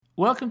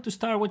Welcome to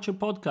Starwatcher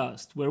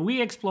podcast, where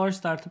we explore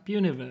startup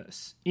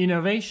universe,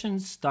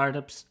 innovations,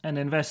 startups, and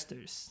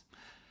investors.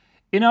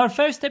 In our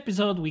first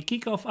episode, we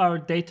kick off our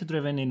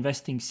data-driven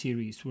investing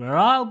series, where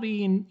I'll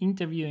be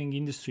interviewing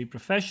industry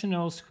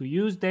professionals who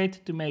use data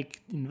to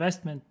make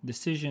investment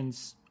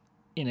decisions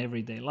in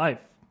everyday life.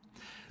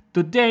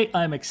 Today,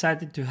 I'm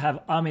excited to have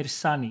Amir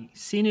Sani,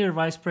 Senior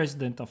Vice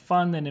President of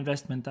Fund and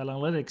Investment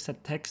Analytics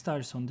at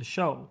Techstars, on the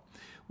show.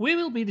 We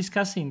will be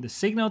discussing the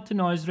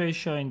signal-to-noise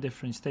ratio in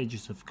different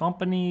stages of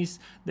companies,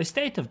 the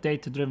state of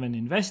data-driven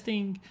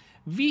investing,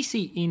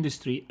 VC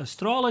industry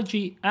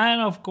astrology,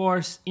 and of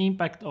course,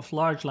 impact of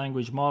large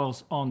language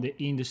models on the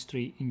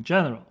industry in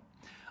general.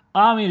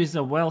 Amir is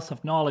a wealth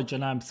of knowledge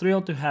and I'm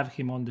thrilled to have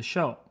him on the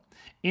show.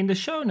 In the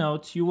show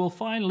notes, you will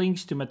find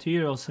links to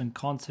materials and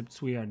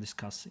concepts we are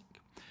discussing.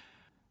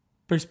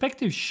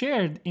 Perspectives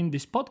shared in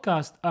this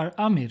podcast are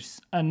Amir's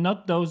and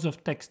not those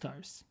of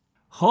Techstars.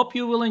 Hope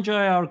you will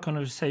enjoy our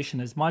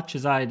conversation as much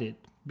as I did.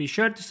 Be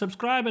sure to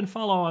subscribe and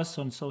follow us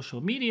on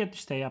social media to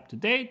stay up to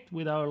date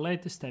with our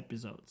latest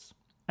episodes.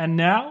 And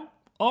now,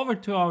 over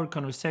to our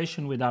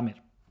conversation with Amir.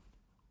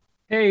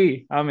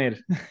 Hey, Amir.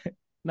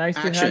 Nice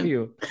to have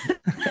you.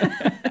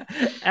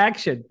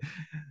 Action.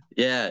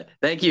 Yeah,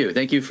 thank you.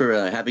 Thank you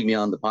for having me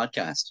on the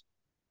podcast.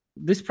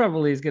 This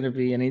probably is going to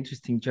be an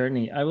interesting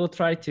journey. I will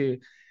try to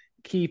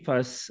keep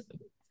us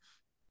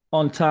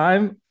on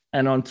time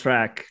and on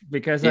track,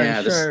 because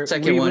I'm sure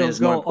we will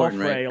go off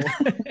rail.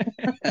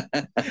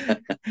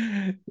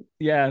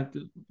 Yeah.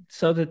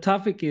 So the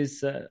topic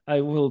is,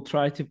 I will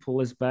try to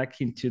pull us back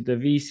into the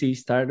VC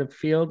startup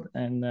field,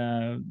 and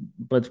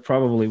but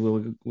probably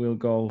we'll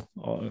go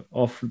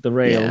off the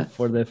rail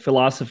for the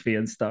philosophy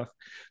and stuff.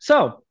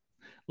 So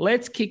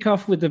let's kick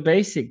off with the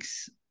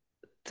basics.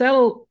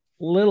 Tell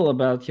a little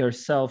about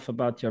yourself,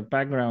 about your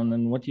background,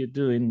 and what you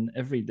do in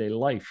everyday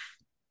life.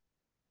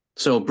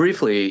 So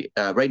briefly,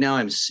 right now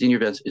I'm Senior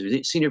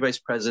Vice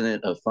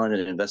President of Fund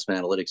and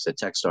Investment Analytics at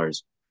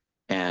Techstars,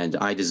 and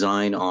I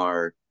design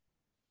our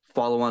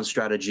follow-on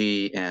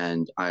strategy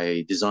and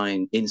I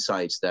design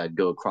insights that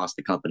go across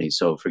the company.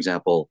 So for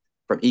example,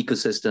 from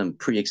ecosystem,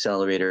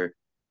 pre-accelerator,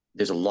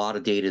 there's a lot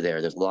of data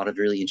there. There's a lot of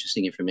really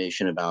interesting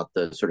information about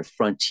the sort of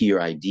frontier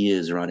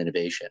ideas around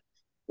innovation.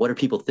 What are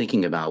people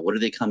thinking about? What are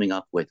they coming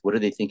up with? What are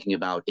they thinking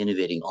about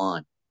innovating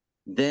on?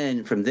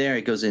 Then from there,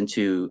 it goes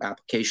into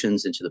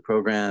applications into the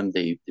program.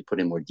 They put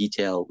in more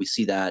detail. We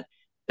see that.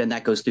 Then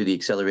that goes through the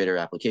accelerator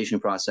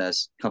application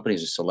process.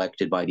 Companies are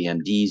selected by the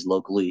MDs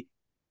locally.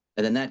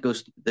 And then that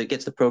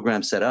gets the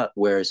program set up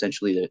where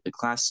essentially the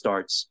class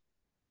starts.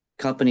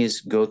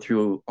 Companies go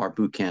through our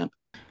boot camp.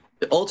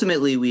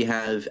 Ultimately, we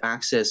have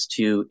access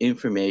to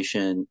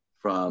information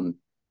from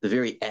the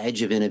very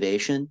edge of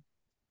innovation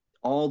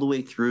all the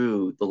way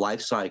through the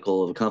life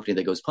cycle of a company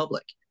that goes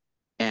public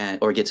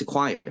or gets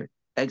acquired.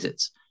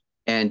 Exits.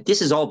 And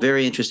this is all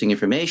very interesting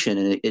information,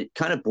 and it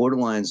kind of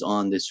borderlines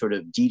on this sort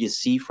of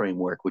D2C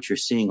framework, which you're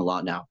seeing a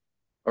lot now.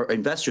 Or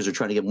investors are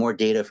trying to get more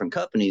data from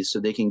companies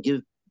so they can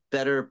give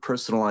better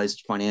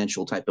personalized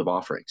financial type of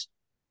offerings.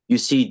 You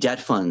see debt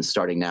funds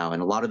starting now,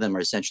 and a lot of them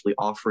are essentially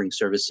offering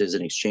services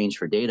in exchange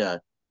for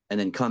data and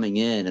then coming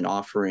in and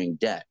offering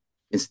debt.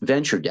 It's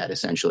venture debt,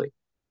 essentially.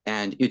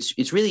 And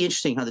it's really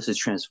interesting how this is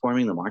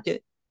transforming the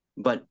market.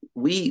 But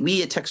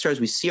we at Techstars,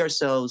 we see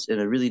ourselves in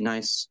a really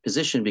nice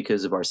position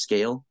because of our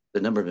scale,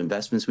 the number of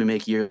investments we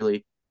make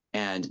yearly,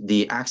 and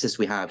the access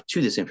we have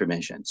to this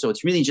information. So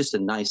it's really just a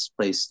nice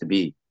place to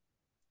be.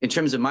 In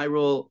terms of my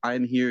role,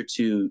 I'm here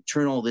to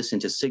turn all this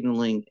into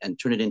signaling and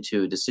turn it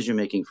into a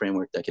decision-making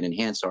framework that can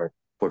enhance our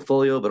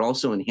portfolio, but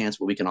also enhance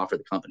what we can offer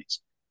the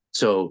companies.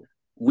 So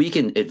we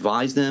can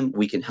advise them,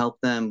 we can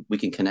help them, we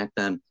can connect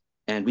them,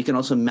 and we can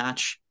also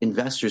match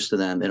investors to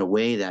them in a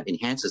way that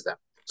enhances them.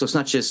 So it's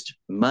not just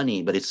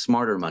money, but it's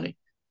smarter money.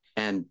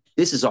 And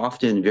this is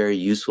often very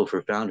useful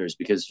for founders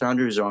because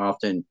founders are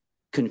often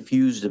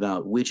confused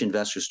about which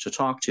investors to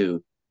talk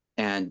to.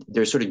 And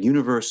their sort of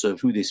universe of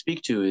who they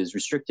speak to is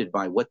restricted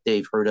by what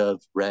they've heard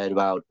of, read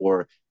about,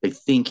 or they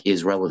think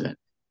is relevant.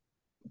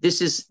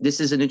 This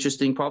is an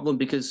interesting problem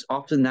because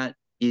often that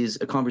is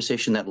a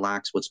conversation that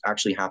lacks what's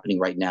actually happening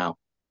right now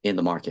in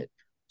the market.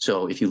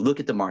 So if you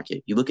look at the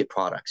market, you look at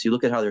products, you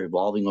look at how they're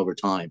evolving over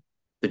time,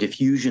 the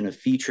diffusion of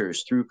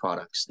features through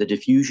products, the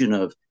diffusion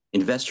of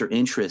investor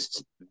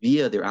interests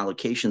via their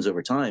allocations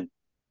over time,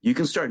 you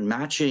can start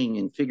matching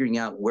and figuring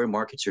out where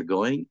markets are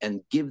going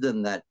and give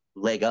them that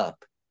leg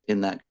up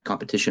in that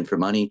competition for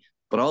money,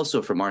 but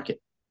also for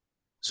market.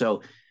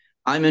 So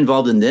I'm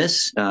involved in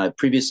this.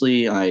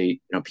 Previously,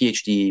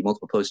 PhD,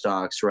 multiple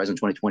postdocs, Horizon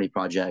 2020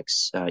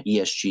 projects,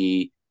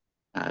 ESG,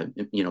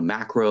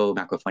 macro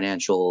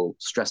financial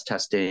stress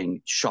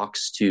testing,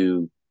 shocks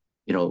to,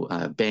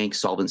 bank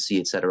solvency,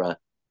 et cetera,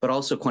 but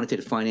also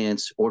quantitative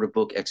finance, order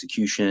book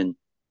execution,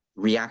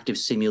 reactive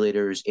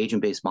simulators,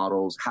 agent-based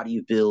models. How do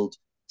you build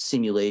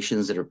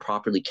simulations that are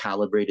properly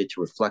calibrated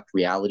to reflect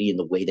reality in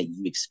the way that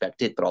you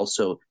expect it, but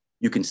also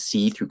you can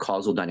see through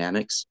causal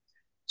dynamics?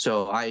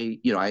 So I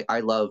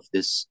love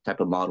this type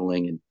of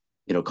modeling, and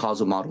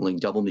causal modeling,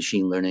 double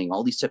machine learning,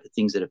 all these type of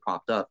things that have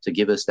popped up to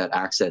give us that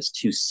access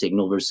to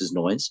signal versus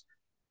noise.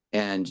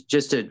 And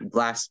just a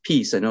last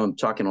piece, I know I'm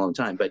talking a long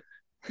time, but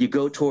you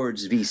go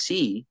towards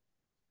VC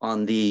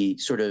on the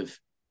sort of,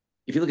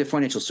 if you look at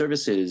financial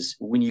services,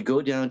 when you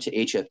go down to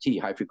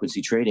HFT, high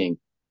frequency trading,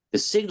 the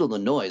signal to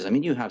noise, I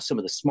mean, you have some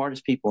of the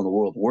smartest people in the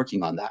world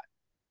working on that.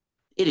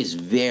 It is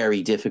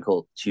very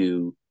difficult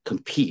to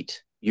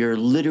compete. You're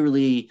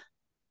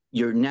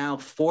now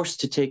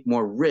forced to take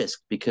more risk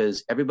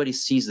because everybody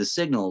sees the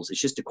signals. It's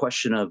just a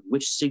question of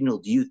which signal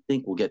do you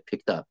think will get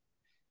picked up.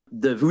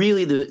 The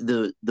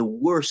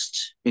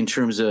worst in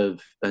terms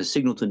of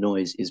signal to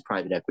noise is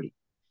private equity,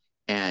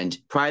 and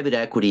private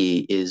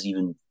equity is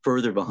even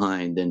further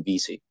behind than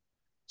VC.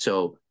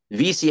 So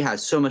VC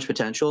has so much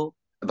potential,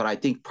 but I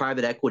think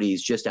private equity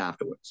is just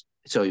afterwards.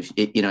 So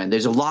and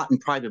there's a lot in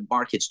private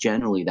markets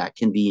generally that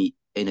can be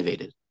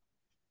innovated.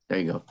 There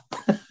you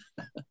go.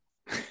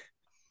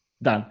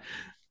 Done.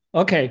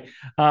 Okay.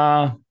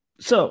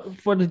 So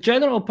for the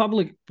general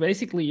public,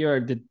 basically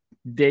you're the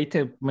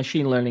data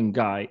machine learning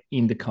guy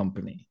in the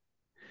company.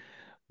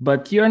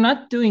 But you're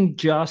not doing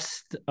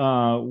just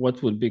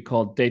what would be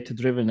called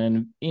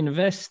data-driven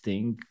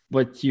investing,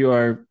 but you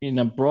are in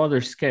a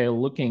broader scale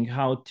looking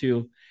how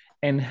to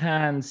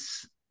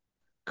enhance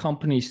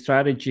company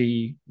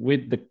strategy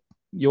with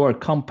your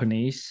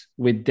companies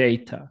with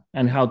data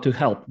and how to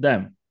help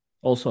them,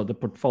 also the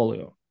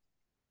portfolio.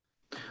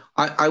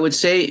 I would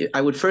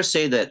first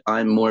say that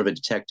I'm more of a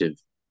detective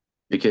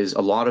because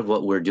a lot of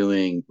what we're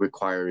doing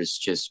requires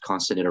just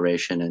constant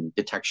iteration and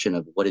detection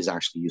of what is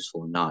actually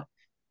useful and not.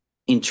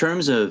 In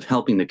terms of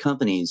helping the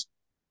companies,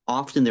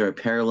 often there are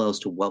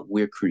parallels to what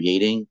we're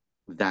creating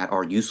that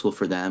are useful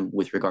for them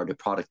with regard to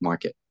product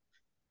market.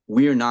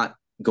 We're not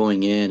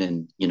going in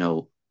and,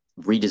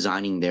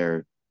 redesigning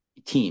their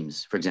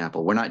teams, for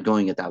example. We're not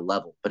going at that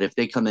level. But if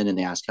they come in and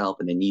they ask help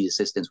and they need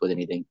assistance with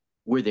anything,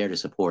 we're there to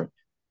support.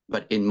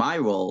 But in my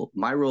role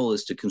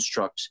is to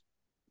construct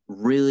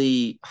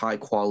really high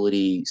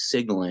quality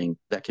signaling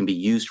that can be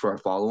used for our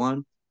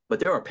follow-on. But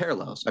there are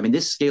parallels. I mean,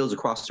 this scales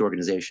across the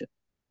organization.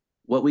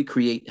 What we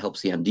create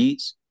helps the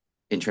MDs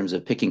in terms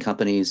of picking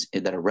companies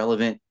that are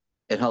relevant.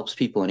 It helps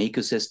people in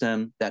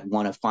ecosystem that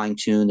want to fine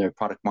tune their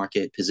product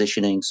market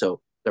positioning.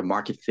 So their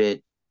market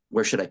fit,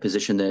 where should I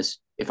position this?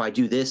 If I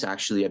do this,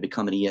 actually, I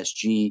become an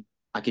ESG.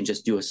 I can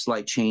just do a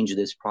slight change of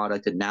this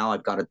product and now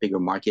I've got a bigger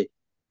market.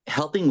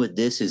 Helping with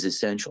this is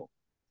essential.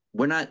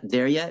 We're not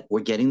there yet.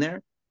 We're getting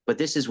there. But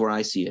this is where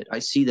I see it. I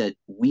see that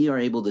we are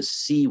able to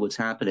see what's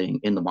happening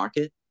in the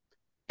market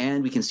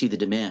and we can see the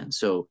demand.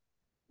 So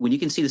when you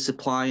can see the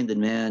supply and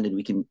demand and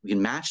we can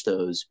match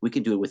those, we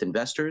can do it with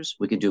investors,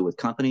 we can do it with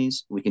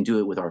companies, we can do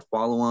it with our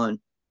follow-on,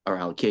 our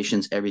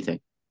allocations, everything.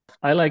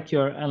 I like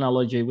your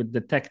analogy with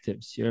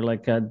detectives. You're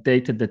like a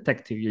data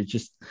detective. You're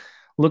just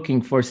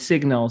looking for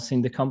signals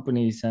in the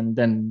companies and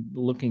then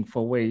looking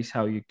for ways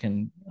how you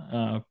can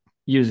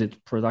use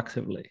it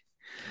productively.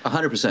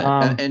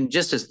 100%. And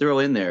just to throw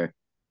in there,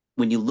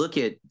 when you look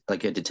at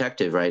like a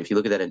detective, right? If you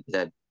look at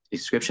that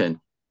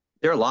description,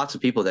 there are lots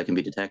of people that can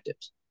be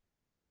detectives.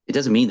 It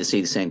doesn't mean to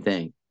say the same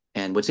thing.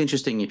 And what's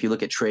interesting, if you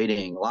look at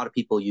trading, a lot of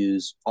people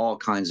use all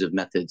kinds of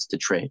methods to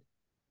trade.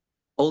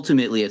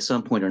 Ultimately, at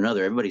some point or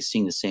another, everybody's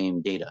seeing the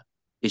same data.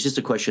 It's just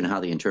a question of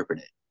how they interpret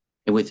it.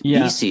 And with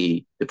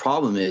VC, the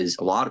problem is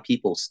a lot of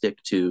people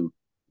stick to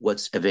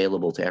what's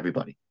available to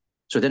everybody.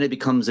 So then it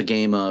becomes a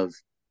game of,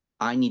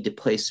 I need to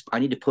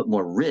put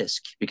more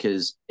risk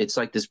because it's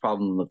like this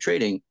problem of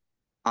trading.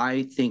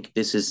 I think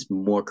this is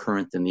more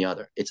current than the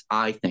other. It's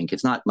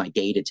not my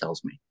data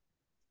tells me.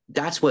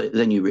 That's what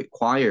then you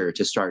require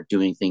to start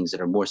doing things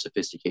that are more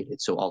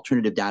sophisticated. So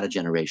alternative data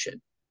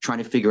generation, trying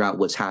to figure out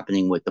what's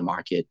happening with the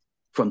market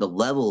from the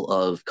level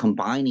of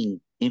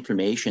combining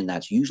information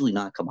that's usually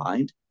not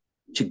combined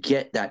to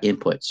get that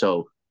input.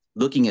 So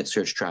looking at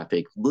search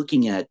traffic,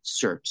 looking at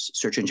SERPs,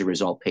 search engine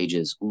result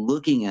pages,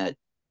 looking at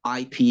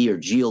IP or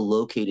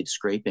geolocated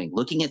scraping,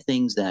 looking at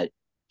things that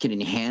can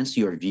enhance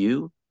your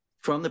view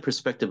from the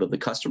perspective of the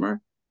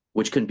customer,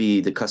 which can be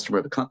the customer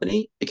of a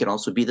company. It can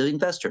also be the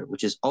investor,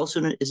 which is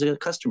also is a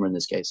customer in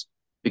this case,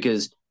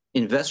 because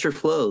investor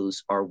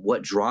flows are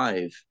what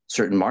drive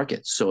certain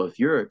markets. So if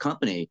you're a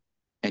company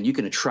and you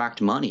can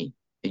attract money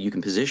and you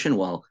can position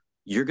well,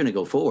 you're going to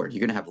go forward. You're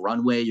going to have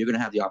runway. You're going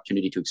to have the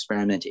opportunity to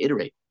experiment, to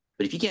iterate.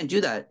 But if you can't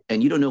do that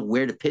and you don't know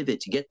where to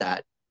pivot to get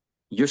that,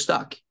 you're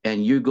stuck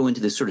and you go into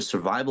this sort of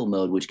survival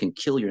mode, which can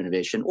kill your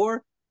innovation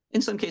or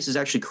in some cases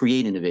actually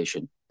create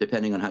innovation,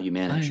 depending on how you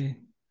manage.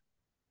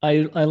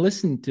 I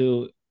listened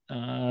to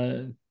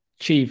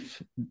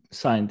chief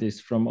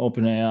scientist from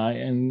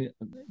OpenAI, and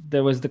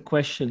there was the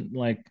question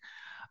like,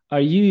 how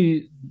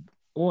you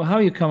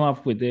come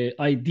up with the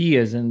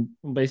ideas? And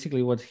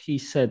basically what he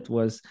said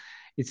was,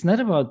 it's not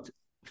about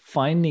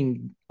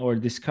finding or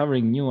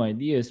discovering new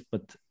ideas,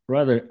 but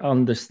rather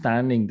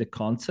understanding the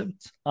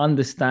concepts,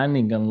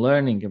 understanding and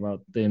learning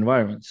about the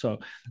environment. So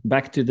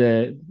back to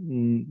the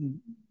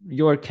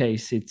your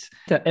case, it's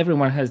that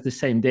everyone has the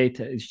same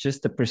data. It's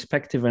just the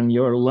perspective and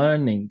your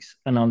learnings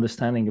and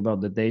understanding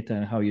about the data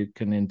and how you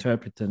can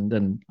interpret and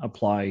then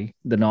apply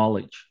the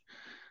knowledge.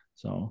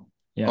 So,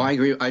 yeah. Oh, I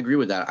agree. I agree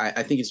with that.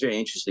 I think it's very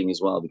interesting as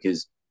well,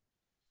 because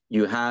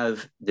you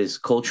have this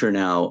culture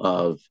now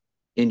of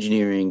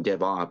engineering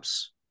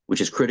DevOps,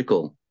 which is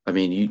critical. I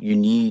mean, you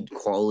need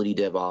quality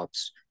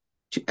DevOps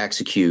to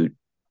execute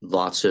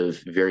lots of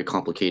very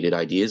complicated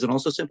ideas and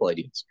also simple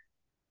ideas.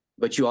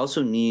 But you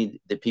also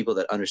need the people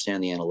that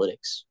understand the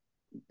analytics.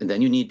 And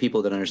then you need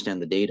people that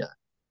understand the data.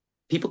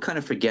 People kind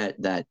of forget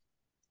that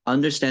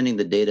understanding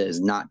the data is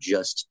not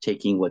just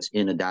taking what's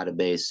in a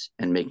database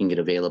and making it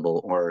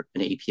available, or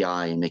an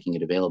API and making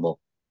it available.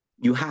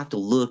 You have to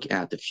look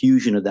at the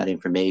fusion of that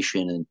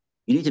information, and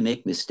you need to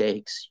make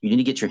mistakes. You need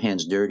to get your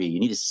hands dirty. You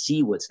need to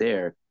see what's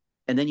there.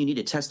 And then you need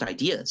to test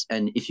ideas.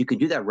 And if you can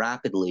do that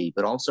rapidly,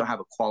 but also have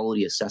a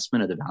quality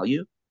assessment of the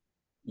value,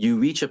 you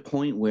reach a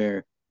point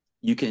where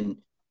you can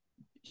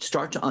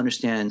start to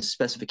understand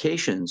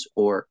specifications,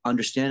 or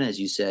understand, as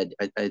you said,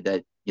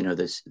 that, you know,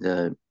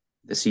 the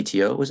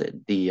CTO, was it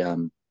the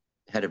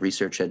head of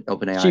research at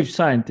OpenAI? Chief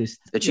scientist.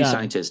 The chief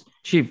scientist.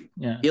 Chief,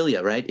 yeah.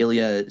 Ilya, right?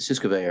 Ilya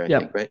Sutskever, I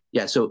think, right?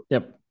 Yeah. So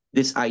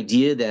this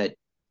idea that,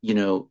 you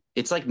know,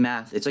 it's like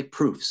math, it's like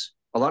proofs.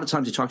 A lot of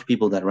times you talk to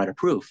people that write a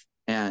proof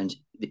and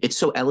it's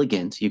so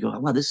elegant. You go,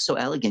 wow, this is so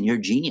elegant. You're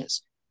a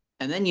genius.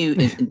 And then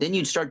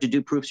you start to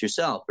do proofs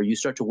yourself, or you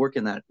start to work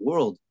in that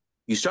world.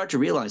 You start to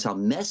realize how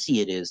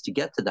messy it is to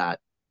get to that.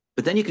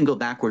 But then you can go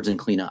backwards and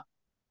clean up.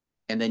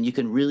 And then you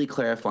can really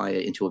clarify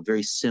it into a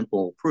very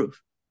simple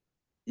proof.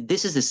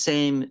 This is the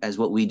same as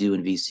what we do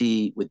in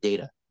VC with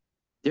data.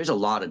 There's a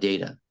lot of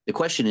data. The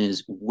question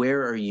is,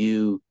 where are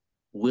you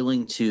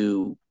willing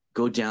to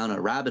go down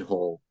a rabbit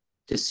hole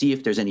to see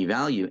if there's any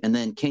value? And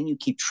then can you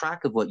keep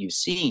track of what you've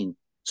seen,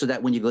 so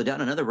that when you go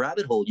down another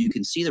rabbit hole, you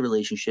can see the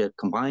relationship,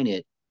 combine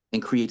it,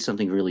 and create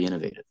something really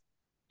innovative.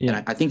 Yeah.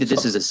 And I think that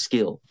this is a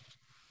skill.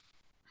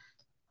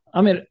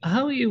 Amir,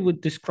 how you would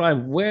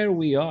describe where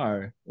we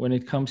are when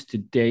it comes to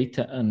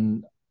data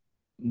and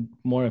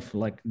more of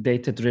like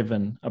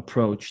data-driven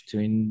approach to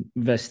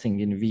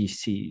investing in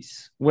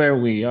VCs, where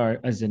we are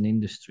as an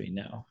industry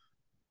now?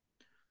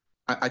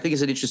 I think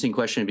it's an interesting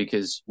question,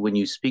 because when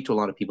you speak to a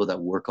lot of people that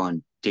work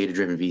on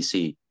data-driven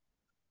VC,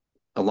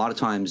 a lot of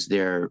times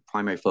their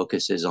primary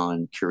focus is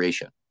on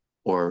curation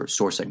or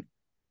sourcing.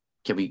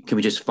 Can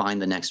we just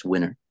find the next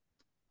winner?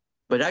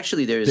 But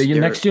actually, there's the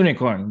next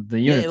unicorn. The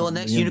unicorn. Yeah, well,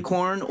 next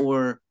unicorn,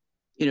 or,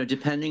 you know,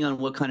 depending on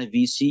what kind of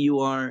VC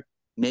you are,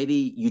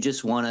 maybe you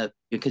just want to,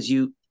 because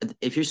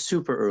if you're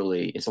super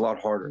early, it's a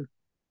lot harder.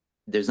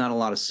 There's not a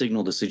lot of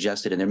signal to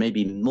suggest it, and there may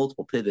be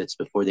multiple pivots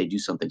before they do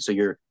something. So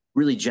you're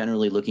really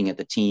generally looking at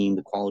the team,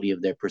 the quality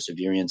of their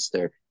perseverance,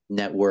 their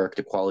network,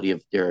 the quality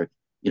of their,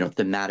 you know,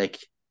 thematic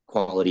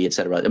quality, et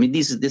cetera. I mean,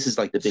 this is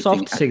like the big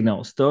soft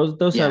signals.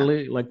 Those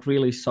are like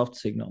really soft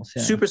signals.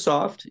 Yeah. Super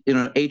soft, you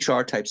know,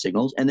 HR type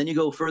signals. And then you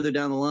go further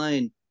down the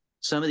line,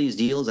 some of these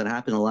deals that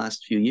happened in the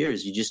last few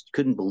years, you just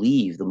couldn't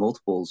believe the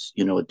multiples.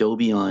 You know,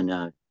 Adobe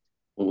on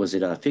what was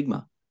it,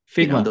 Figma.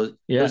 You know,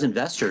 those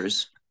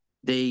investors,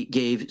 they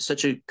gave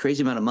such a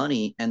crazy amount of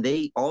money, and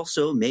they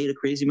also made a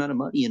crazy amount of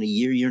money in a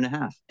year and a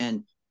half.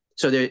 And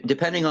so they're,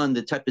 depending on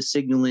the type of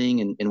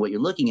signaling and what you're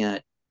looking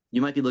at,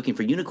 you might be looking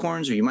for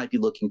unicorns, or you might be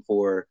looking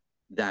for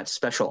that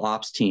special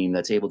ops team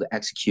that's able to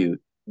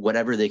execute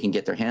whatever they can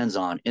get their hands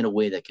on in a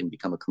way that can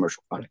become a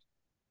commercial product.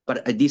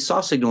 But these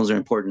soft signals are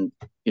important,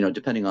 you know,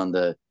 depending on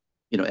the,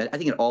 you know, I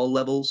think at all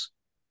levels.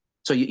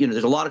 So, you know,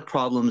 there's a lot of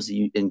problems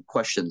in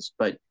questions,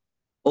 but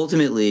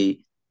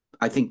ultimately,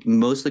 I think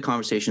most of the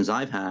conversations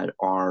I've had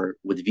are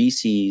with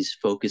VCs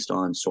focused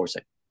on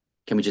sourcing.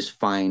 Can we just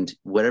find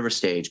whatever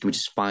stage? Can we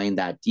just find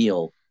that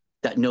deal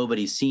that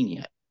nobody's seen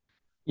yet?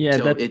 Yeah,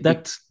 so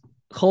that's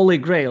holy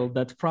grail,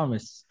 that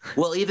promise.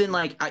 Well, even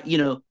like, you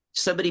know,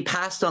 somebody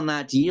passed on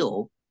that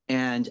deal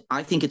and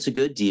I think it's a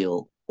good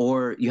deal.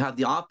 Or you have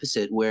the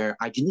opposite, where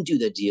I didn't do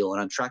that deal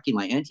and I'm tracking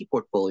my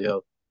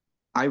anti-portfolio.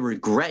 I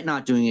regret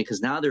not doing it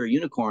because now they're a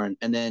unicorn.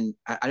 And then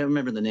I don't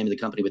remember the name of the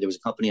company, but there was a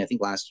company, I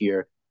think last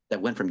year,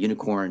 that went from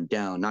unicorn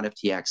down, not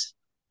FTX,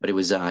 but it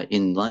was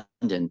in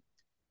London.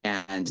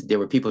 And there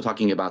were people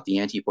talking about the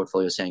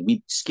anti-portfolio saying,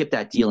 we skipped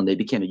that deal and they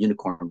became a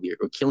unicorn. We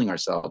were killing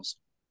ourselves.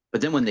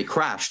 But then when they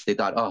crashed, they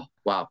thought, oh,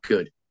 wow,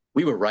 good.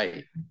 We were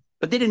right.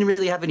 But they didn't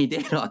really have any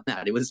data on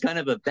that. It was kind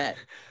of a bet.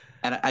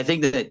 And I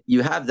think that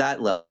you have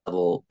that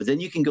level, but then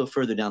you can go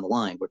further down the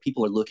line where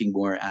people are looking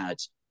more at,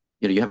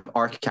 you know, you have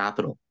ARK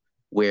Capital,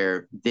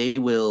 where they're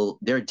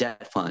a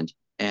debt fund,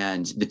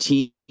 and the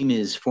team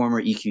is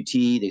former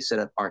EQT. They set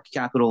up ARK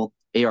Capital,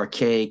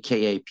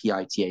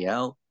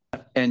 ARKKAPITAL.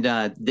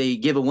 And they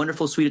give a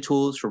wonderful suite of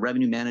tools for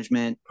revenue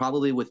management.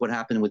 Probably with what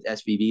happened with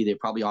SVB, they're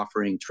probably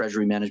offering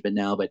treasury management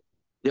now, but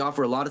they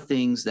offer a lot of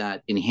things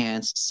that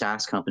enhance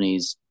SaaS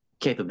companies'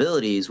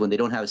 capabilities when they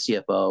don't have a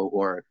CFO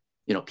or,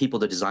 you know, people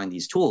to design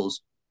these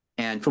tools.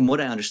 And from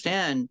what I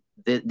understand,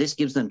 this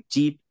gives them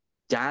deep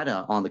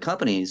data on the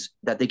companies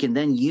that they can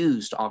then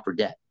use to offer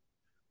debt.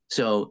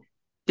 So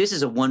this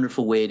is a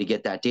wonderful way to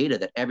get that data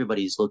that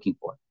everybody's looking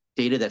for,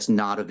 data that's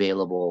not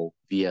available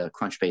via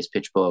Crunchbase,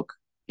 PitchBook,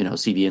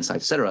 CV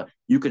Insights, et cetera.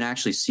 You can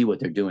actually see what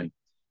they're doing.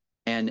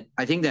 And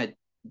I think that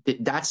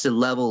that's the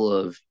level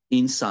of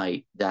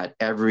insight that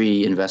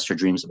every investor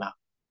dreams about.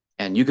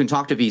 And you can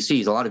talk to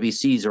VCs. A lot of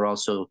VCs are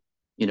also,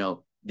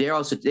 they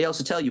also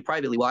tell you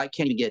privately, well, I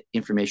can't even get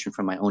information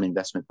from my own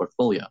investment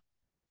portfolio.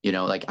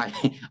 Like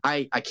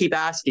I keep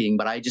asking,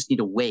 but I just need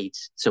to wait.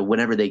 So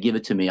whenever they give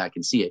it to me, I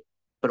can see it.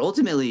 But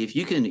ultimately, if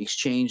you can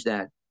exchange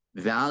that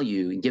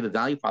value and give a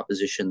value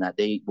proposition that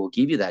they will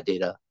give you that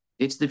data,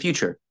 it's the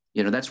future.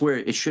 That's where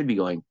it should be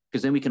going,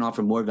 because then we can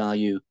offer more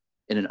value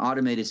in an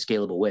automated,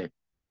 scalable way.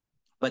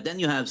 But then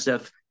you have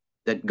stuff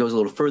that goes a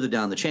little further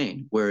down the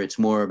chain, where it's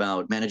more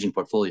about managing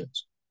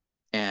portfolios.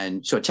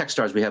 And so at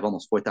Techstars, we have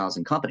almost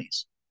 4,000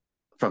 companies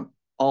from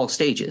all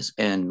stages.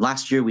 And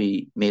last year,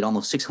 we made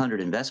almost 600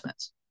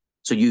 investments.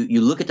 So you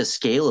look at the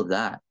scale of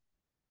that.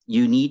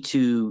 You need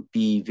to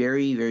be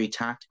very, very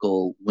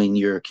tactical when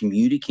you're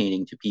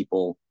communicating to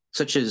people,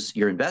 such as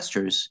your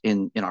investors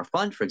in our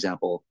fund, for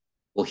example.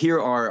 Well, here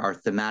are our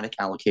thematic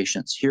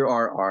allocations. Here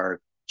are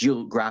our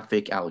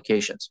geographic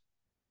allocations.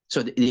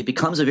 So it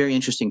becomes a very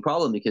interesting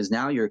problem, because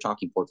now you're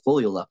talking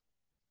portfolio level,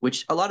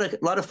 which a lot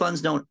of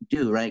funds don't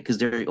do, right? Because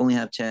they only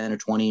have 10 or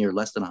 20 or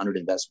less than 100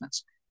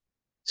 investments.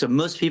 So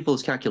most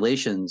people's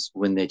calculations,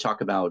 when they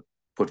talk about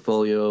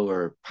portfolio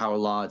or power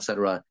law, et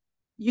cetera,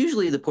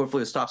 usually the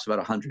portfolio stops about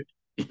 100.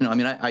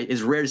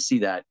 It's rare to see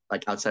that,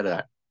 like, outside of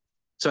that.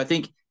 So I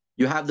think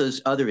you have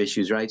those other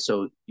issues, right?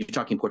 So you're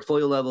talking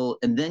portfolio level,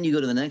 and then you go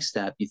to the next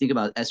step. You think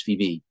about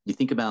SVB. You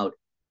think about,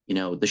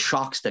 the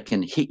shocks that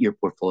can hit your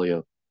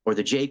portfolio, or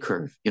the J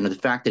curve, the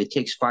fact that it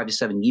takes 5 to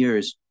 7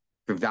 years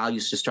for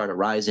values to start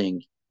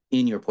arising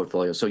in your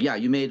portfolio. So yeah,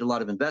 you made a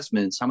lot of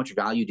investments. How much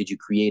value did you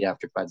create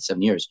after 5 to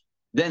 7 years?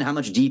 Then how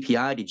much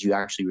DPI did you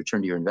actually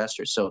return to your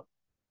investors? So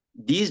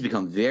these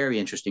become very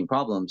interesting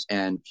problems,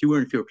 and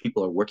fewer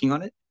people are working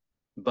on it.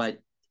 But,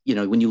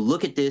 when you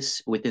look at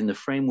this within the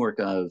framework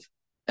of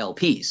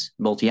LPs,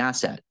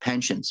 multi-asset,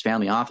 pensions,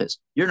 family office,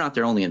 you're not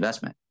their only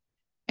investment.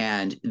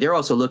 And they're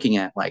also looking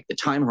at, like, the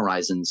time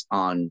horizons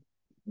on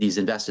these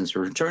investments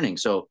for returning.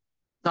 So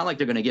it's not like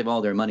they're going to give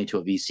all their money to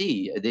a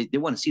VC. They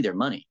want to see their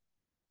money.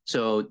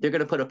 So they're going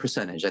to put a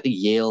percentage. I think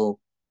Yale,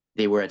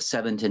 they were at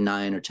 7 to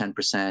 9 or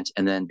 10%.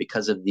 And then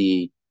because of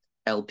the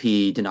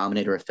LP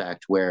denominator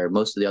effect, where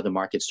most of the other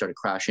markets started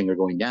crashing or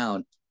going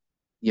down,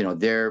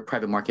 their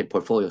private market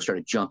portfolio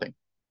started jumping.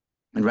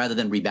 And rather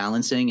than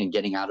rebalancing and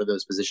getting out of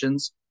those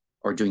positions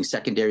or doing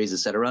secondaries, et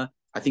cetera,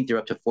 I think they're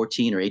up to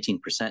 14 or 18%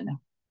 now.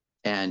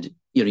 And,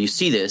 you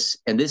see this,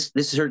 and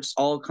this hurts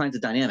all kinds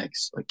of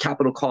dynamics, like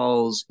capital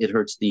calls. It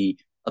hurts the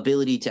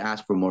ability to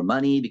ask for more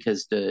money,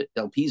 because the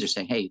LPs are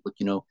saying, hey, look,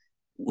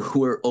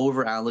 we're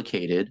over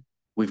allocated.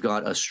 We've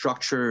got a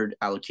structured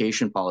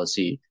allocation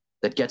policy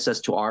that gets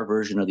us to our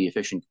version of the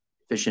efficient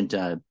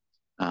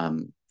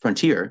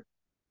frontier.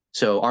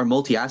 So our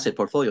multi-asset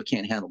portfolio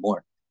can't handle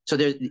more. So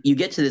you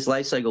get to this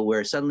life cycle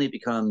where suddenly it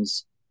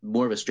becomes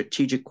more of a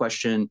strategic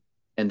question,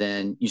 and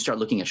then you start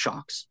looking at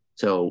shocks.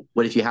 So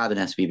what if you have an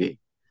SVB?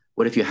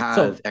 What if you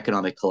have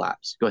economic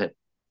collapse? Go ahead.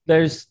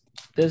 There's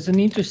an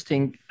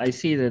interesting, I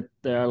see that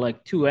there are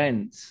like two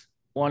ends.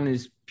 One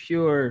is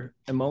pure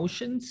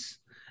emotions,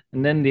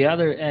 and then the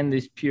other end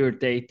is pure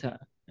data.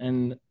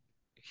 And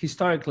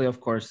historically,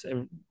 of course,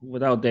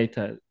 without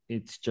data,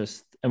 it's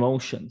just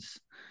emotions,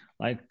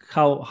 like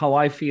how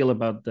I feel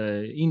about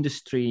the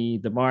industry,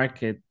 the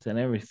market, and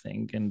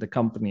everything, and the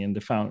company and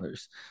the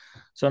founders.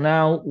 So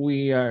now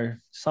we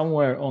are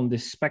somewhere on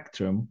this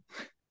spectrum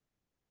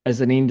as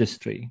an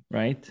industry,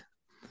 right?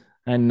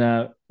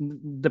 And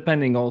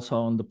depending also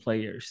on the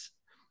players.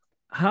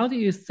 How do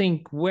you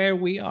think where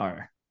we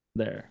are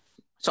there?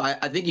 So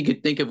I think you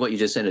could think of what you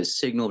just said as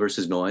signal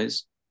versus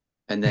noise.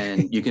 And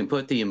then you can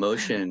put the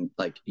emotion,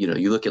 like,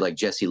 you look at like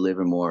Jesse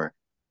Livermore,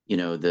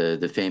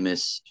 the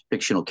famous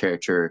fictional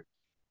character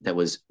that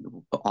was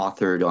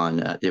authored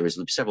on, there was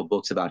several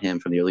books about him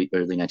from the early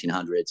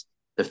 1900s,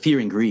 the fear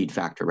and greed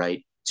factor,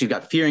 right? So you've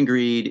got fear and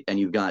greed, and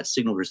you've got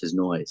signal versus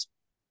noise.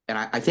 And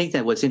I think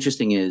that what's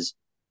interesting is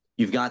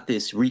you've got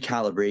this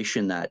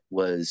recalibration that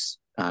was,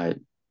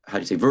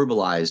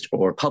 verbalized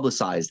or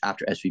publicized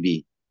after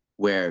SVB,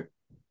 where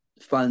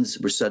funds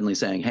were suddenly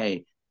saying,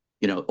 hey,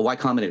 Y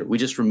Combinator, we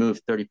just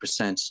removed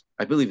 30%,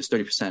 I believe it's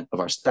 30%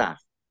 of our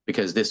staff,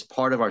 because this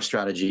part of our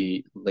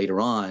strategy later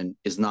on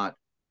is not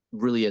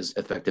really as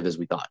effective as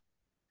we thought.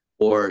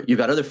 Or you've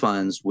got other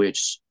funds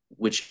which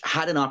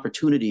had an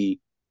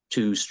opportunity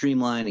to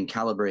streamline and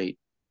calibrate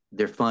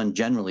their fund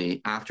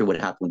generally after what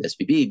happened with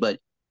SVB, but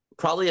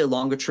probably a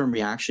longer term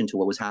reaction to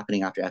what was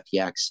happening after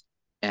FTX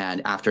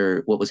and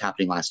after what was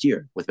happening last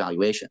year with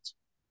valuations.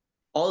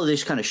 All of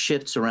this kind of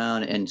shifts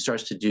around and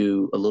starts to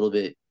do a little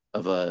bit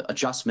of a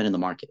adjustment in the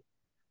market,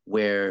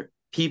 where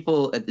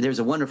people, there's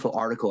a wonderful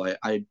article,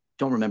 I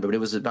don't remember, but it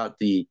was about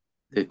the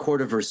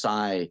Court of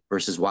Versailles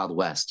versus Wild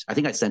West. I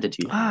think I sent it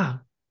to you. I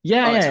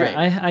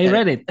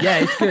read it. Yeah,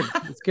 it's good.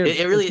 It's good.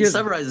 It really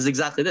summarizes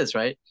exactly this,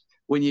 right?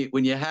 When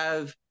you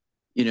have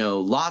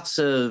lots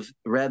of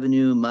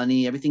revenue,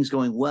 money, everything's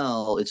going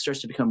well, it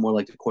starts to become more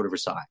like the court of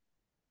Versailles.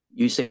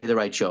 You say the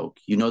right joke,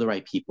 you know the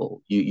right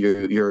people,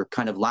 you're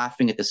kind of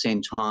laughing at the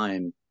same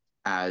time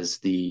as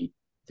the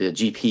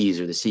GPs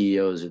or the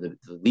CEOs or the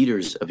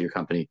leaders of your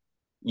company.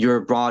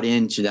 You're brought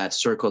into that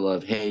circle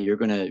of, hey, you're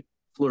going to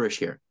flourish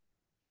here.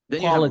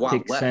 Then you have Wild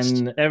Politics West.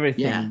 and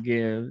everything. Yeah,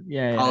 Yeah,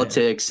 yeah.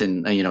 politics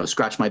and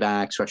scratch my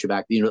back, scratch your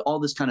back. All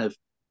this kind of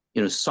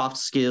soft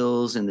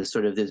skills and this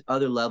sort of this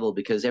other level,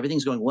 because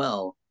everything's going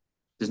well.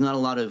 There's not a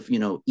lot of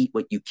eat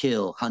what you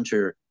kill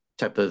hunter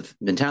type of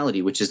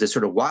mentality, which is this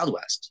sort of Wild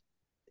West.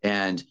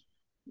 And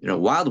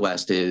Wild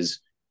West is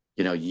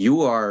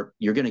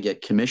you're going to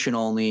get commission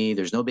only.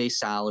 There's no base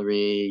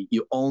salary.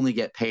 You only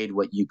get paid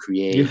what you You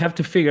create. have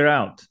to figure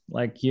out,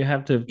 like you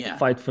have to Yeah,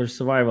 fight for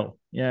survival.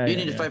 Yeah, you yeah,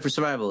 need to yeah. fight for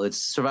survival. It's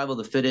survival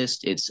of the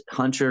fittest. It's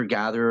hunter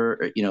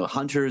gatherer.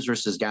 Hunters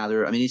versus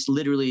gatherer. I mean, it's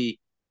literally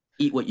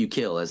eat what you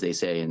kill, as they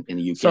say in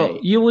the So UK.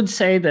 you would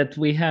say that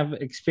we have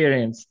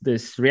experienced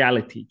this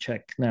reality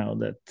check now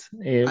that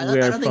we I are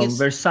don't think from it's.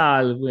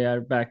 Versailles, we are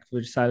back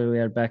Versailles, we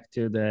are back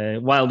to the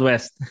Wild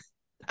West.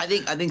 I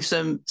think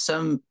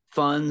some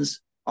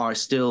funds are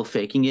still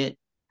faking it.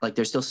 Like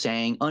they're still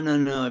saying, "Oh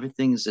no,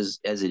 everything's as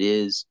it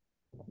is."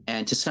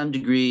 And to some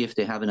degree, if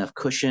they have enough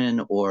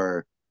cushion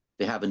or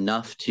they have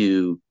enough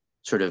to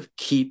sort of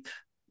keep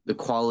the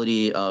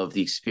quality of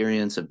the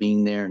experience of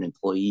being there, an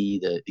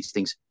employee, these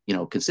things,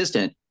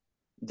 consistent,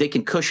 they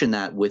can cushion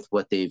that with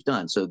what they've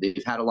done. So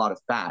they've had a lot of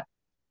fat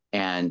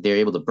and they're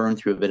able to burn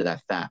through a bit of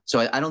that fat. So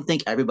I don't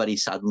think everybody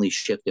suddenly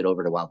shifted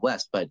over to Wild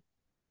West, but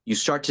you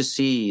start to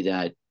see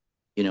that,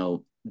 you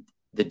know,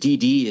 the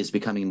DD is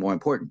becoming more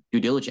important.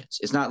 Due diligence.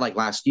 It's not like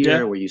last year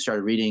Yeah. where you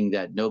started reading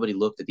that nobody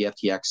looked at the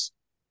FTX,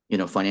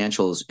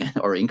 financials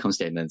or income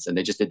statements and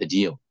they just did the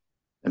deal.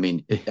 I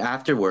mean,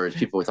 afterwards,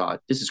 people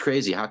thought, this is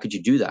crazy. How could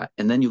you do that?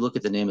 And then you look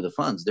at the name of the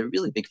funds, they're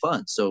really big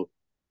funds. So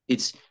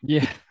it's,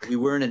 Yeah. we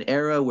were in an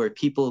era where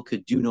people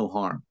could do no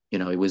harm.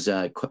 It was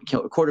a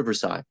court of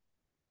Versailles.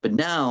 But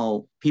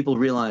now people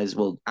realize,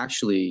 well,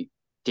 actually,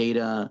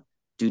 data,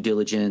 due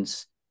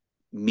diligence,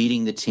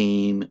 meeting the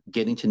team,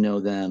 getting to know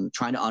them,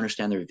 trying to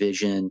understand their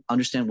vision,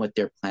 understand what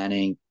they're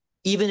planning.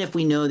 Even if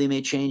we know they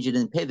may change it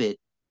and pivot,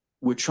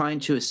 we're trying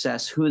to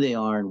assess who they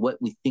are and what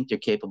we think they're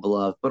capable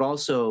of, but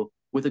also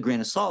with a grain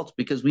of salt,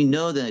 because we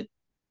know that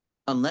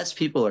unless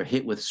people are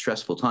hit with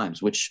stressful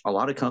times, which a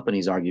lot of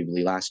companies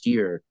arguably last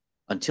year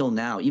until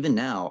now, even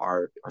now,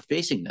 are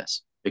facing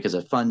this because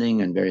of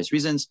funding and various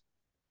reasons,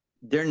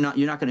 you're not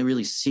going to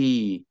really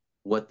see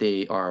what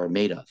they are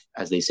made of,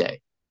 as they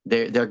say.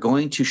 They're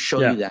going to show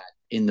you Yeah. that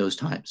in those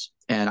times.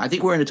 And I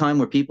think we're in a time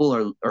where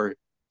people are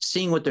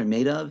seeing what they're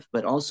made of,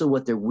 but also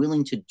what they're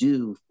willing to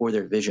do for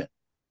their vision.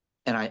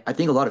 And I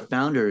think a lot of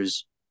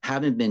founders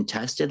haven't been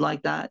tested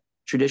like that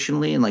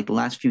traditionally in like the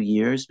last few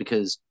years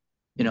because,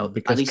 at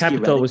Because least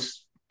capital theoretically,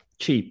 was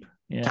cheap.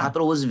 Yeah.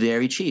 capital was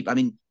very cheap. I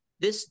mean,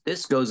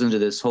 this goes into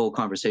this whole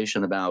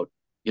conversation about,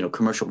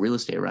 commercial real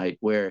estate, right?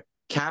 Where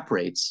cap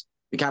rates,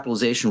 the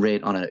capitalization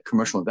rate on a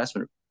commercial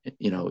investment,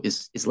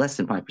 is less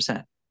than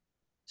 5%.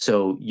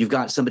 So you've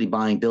got somebody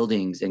buying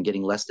buildings and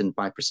getting less than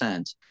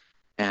 5%,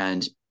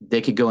 and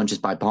they could go and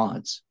just buy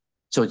bonds.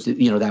 So it's,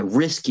 that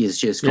risk is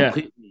just Yeah.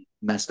 completely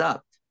messed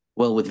up.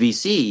 Well, with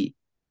VC,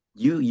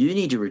 you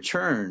need to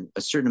return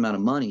a certain amount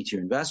of money to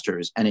your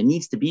investors, and it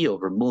needs to be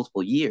over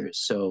multiple years.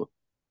 So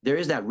there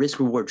is that risk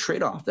reward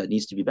trade-off that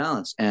needs to be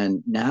balanced.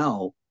 And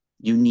now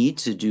you need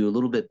to do a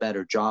little bit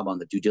better job on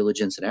the due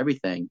diligence and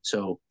everything.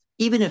 So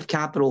even if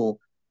capital,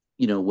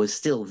 was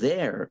still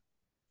there,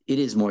 it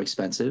is more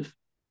expensive,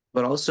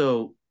 but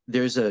also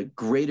there's a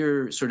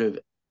greater sort of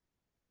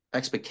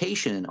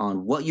expectation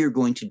on what you're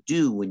going to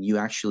do when you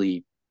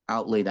actually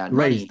outlay that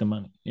Raise money, the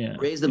money. Yeah.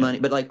 raise the Yeah. money.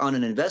 But like on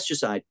an investor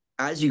side,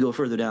 as you go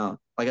further down,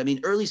 like, I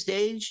mean, early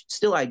stage,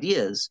 still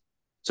ideas.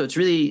 So it's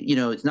really,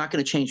 it's not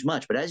going to change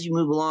much. But as you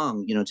move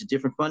along, to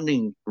different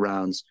funding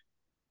rounds,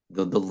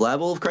 the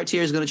level of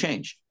criteria is going to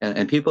change.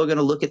 And people are going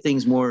to look at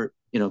things more,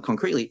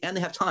 concretely, and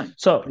they have time. I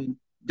So mean,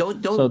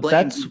 don't so blame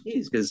that's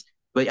VCs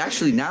but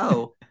actually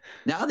now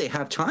they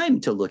have time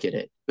to look at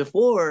it.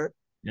 Before,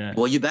 yeah.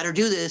 well, you better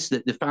do this.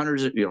 The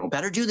founders,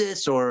 better do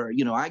this, or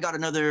I got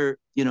another,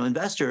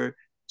 investor.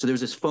 So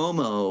there's this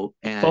FOMO,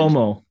 and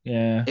FOMO.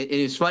 Yeah.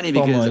 it's funny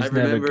because FOMO I is never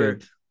remember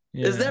good.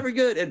 it's Yeah. never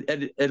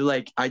good. And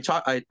like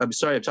I'm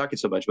sorry I'm talking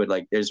so much, but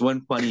like there's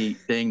one funny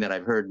thing that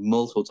I've heard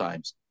multiple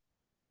times,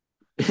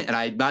 and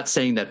I'm not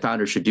saying that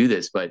founders should do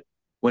this, but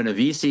when a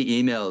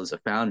VC emails a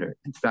founder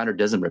and the founder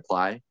doesn't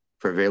reply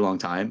for a very long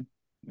time,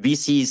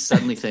 VCs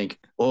suddenly think,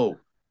 oh,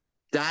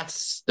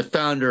 that's the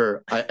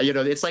founder.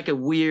 It's like a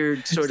weird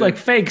It's sort like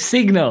of, fake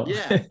signal.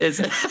 yeah,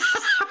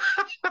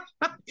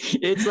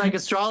 it's like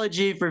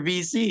astrology for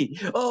VC.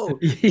 Oh,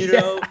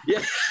 Yeah.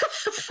 yeah,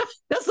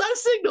 that's not a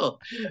signal.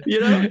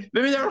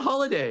 Maybe they're on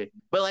holiday.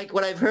 But like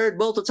what I've heard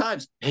multiple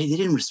times, hey, they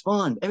didn't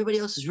respond. Everybody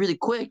else is really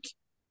quick.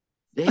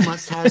 They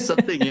must have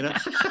something.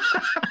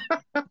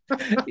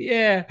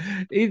 Yeah,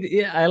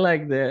 yeah, I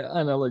like the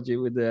analogy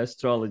with the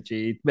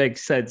astrology. It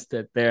makes sense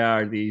that there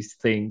are these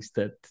things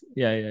that,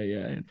 yeah.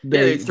 Yeah,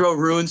 they They, throw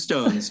rune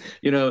stones.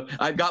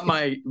 I've got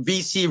my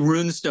VC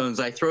rune stones.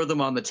 I throw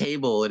them on the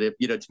table, and if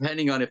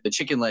depending on if the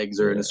chicken legs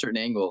are in a yeah. certain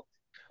angle,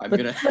 I'm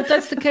gonna. But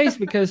that's the case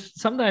because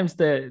sometimes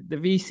the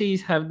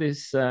VCs have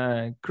this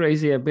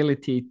crazy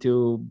ability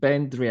to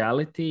bend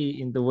reality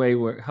in the way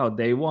where how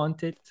they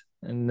want it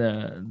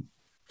and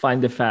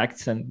find the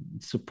facts and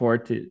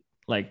support it.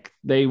 Like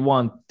they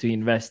want to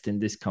invest in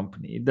this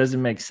company. It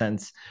doesn't make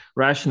sense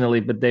rationally,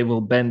 but they will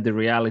bend the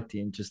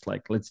reality and just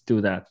like let's do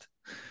that.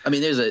 I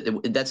mean,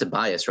 that's a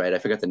bias, right? I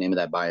forgot the name of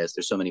that bias.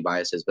 There's so many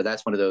biases, but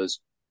that's one of those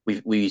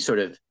we sort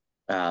of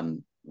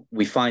um,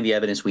 we find the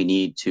evidence we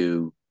need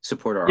to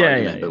support our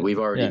argument, but we've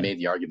already Yeah. made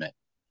the argument,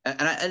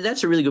 and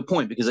that's a really good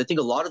point because I think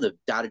a lot of the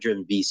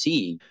data-driven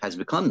VC has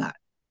become that.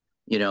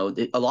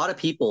 A lot of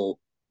people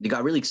they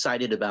got really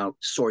excited about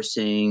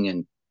sourcing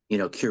and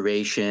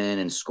curation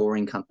and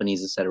scoring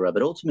companies, et cetera.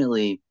 But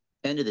ultimately,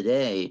 end of the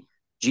day,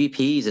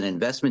 GPs and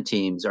investment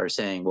teams are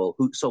saying, "Well,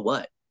 so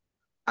what?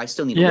 I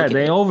still need to Yeah, look at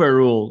they it."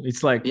 overrule.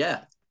 It's like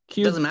Yeah,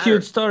 it doesn't cute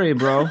matter. story,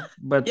 bro. Yeah,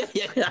 But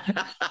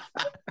yeah.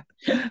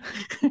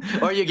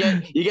 Or you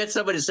get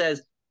someone who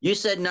says you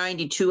said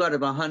 92 out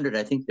of 100.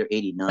 I think they're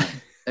 89,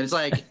 and it's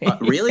like,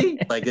 really?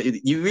 Like,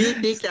 you really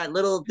think that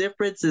little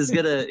difference is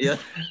gonna? Yeah.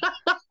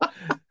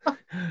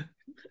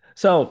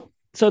 so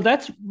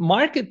that's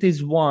market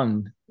is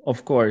one,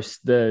 of course,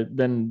 the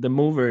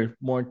mover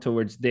more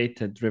towards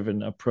data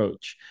driven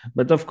approach.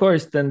 But of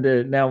course, then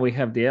now we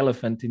have the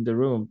elephant in the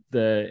room,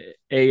 the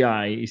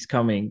AI is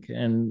coming,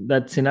 and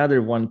that's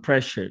another one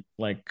pressure.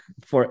 Like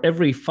for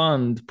every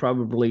fund,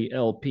 probably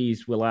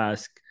LPs will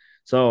ask,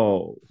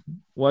 so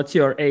what's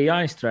your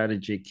AI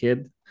strategy,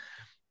 kid?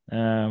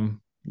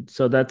 Um,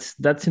 so that's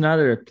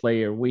another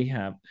player we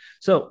have.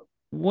 So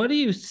what do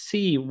you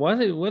see?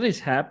 What is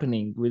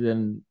happening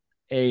within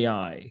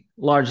AI,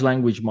 large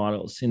language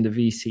models in the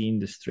VC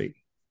industry?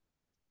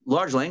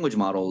 Large language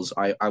models,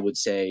 I would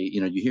say,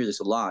 you hear this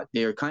a lot.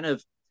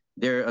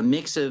 They're a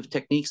mix of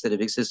techniques that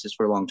have existed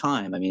for a long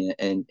time. I mean,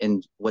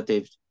 and what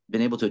they've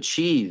been able to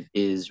achieve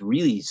is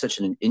really such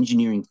an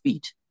engineering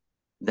feat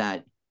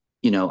that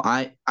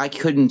I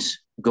couldn't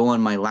go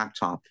on my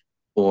laptop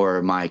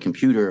or my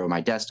computer or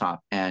my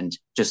desktop and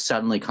just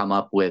suddenly come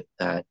up with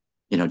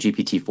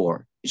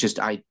GPT-4. It's just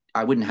I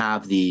wouldn't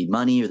have the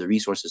money or the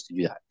resources to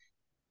do that.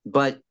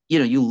 But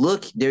you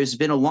look, there's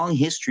been a long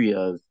history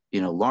of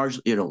large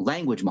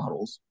language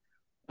models.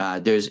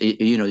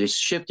 It's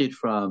shifted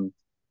from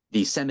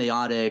the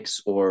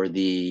semiotics or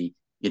the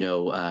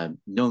Noam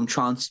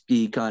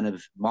Chomsky kind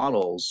of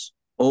models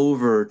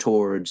over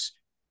towards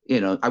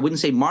I wouldn't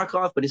say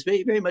Markov, but it's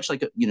very very much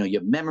like you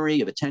have memory, you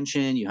have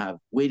attention, you have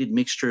weighted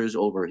mixtures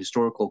over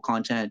historical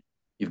content,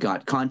 you've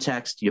got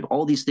context, you have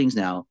all these things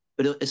now.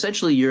 But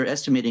essentially, you're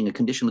estimating a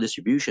conditional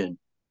distribution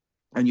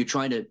and you're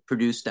trying to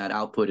produce that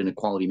output in a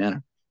quality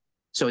manner.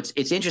 So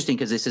it's interesting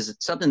because this is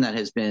something that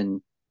has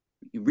been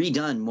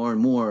redone more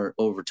and more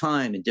over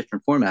time in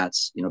different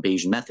formats,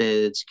 Bayesian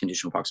methods,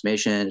 conditional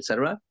approximation, et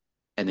cetera,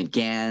 and then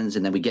GANs,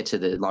 and then we get to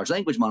the large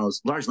language models.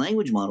 Large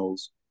language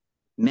models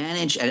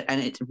manage,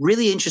 and it's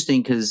really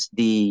interesting because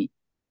the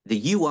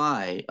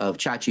UI of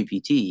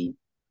ChatGPT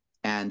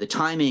and the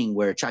timing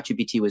where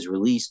ChatGPT was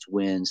released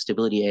when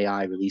Stability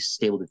AI released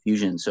Stable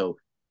Diffusion. So,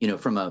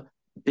 from a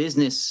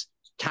business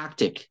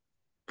tactic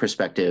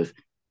perspective,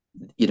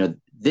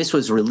 this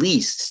was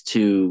released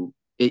and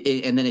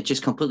then it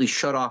just completely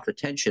shut off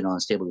attention on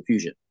Stable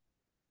Diffusion,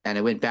 and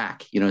it went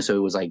back. So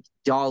it was like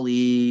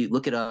Dolly,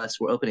 look at us,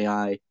 we're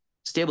OpenAI,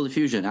 Stable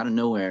Diffusion out of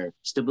nowhere,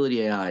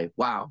 Stability AI,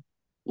 wow,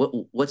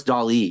 what's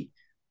Dolly?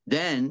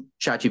 Then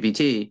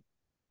ChatGPT,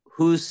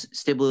 who's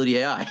Stability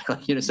AI?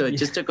 So it Yeah.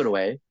 just took it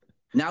away.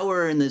 Now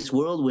we're in this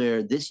world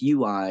where this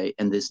UI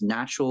and this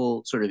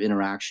natural sort of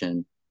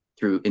interaction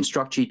through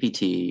Instruct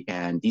GPT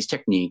and these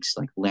techniques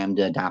like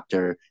Lambda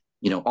adapter,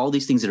 all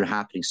these things that are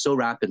happening so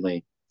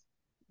rapidly,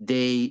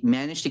 they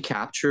manage to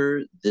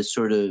capture this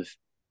sort of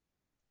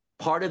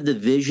part of the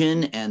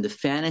vision and the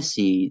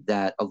fantasy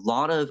that a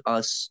lot of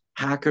us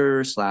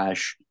hackers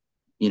slash,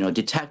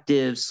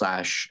 detectives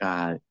slash,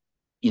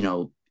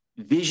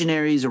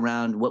 visionaries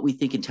around what we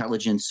think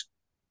intelligence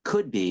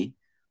could be.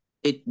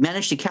 It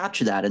managed to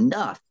capture that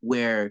enough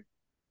where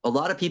a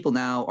lot of people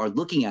now are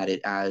looking at it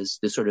as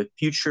the sort of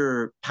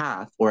future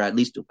path, or at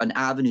least an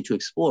avenue to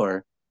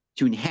explore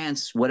to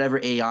enhance whatever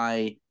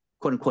AI,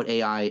 quote unquote,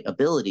 AI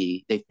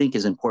ability they think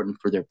is important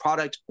for their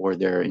product or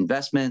their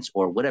investments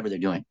or whatever they're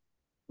doing.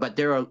 But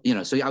there are,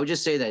 so I would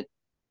just say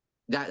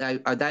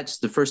that's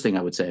the first thing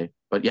I would say.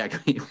 But yeah,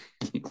 you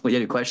have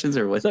any questions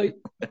or what? So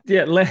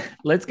yeah,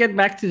 let's get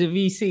back to the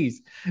VCs.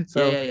 Yeah,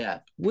 So yeah, yeah.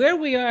 where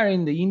we are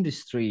in the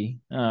industry,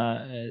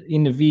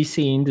 in the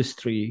VC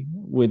industry,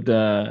 with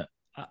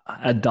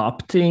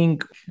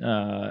adopting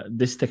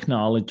this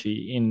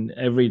technology in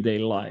everyday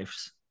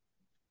lives.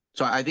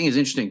 So I think it's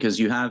interesting because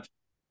you have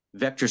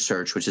vector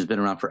search, which has been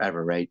around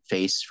forever, right?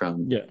 Face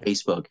from Yeah.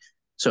 Facebook.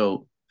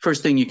 So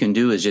first thing you can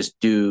do is just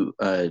do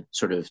a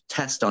sort of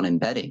test on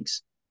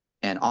embeddings.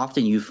 And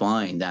often you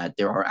find that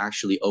there are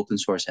actually open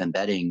source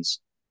embeddings,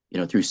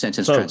 through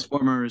sentence So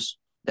transformers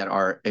that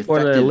are for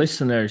the effective. Yeah.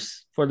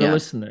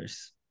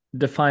 listeners,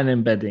 define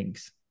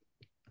embeddings.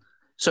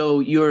 So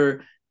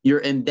you're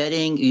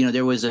embedding,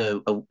 there was I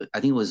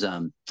think it was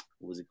what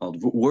was it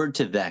called? Word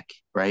to Vec,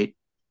 right?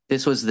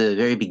 This was the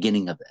very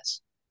beginning of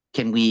this.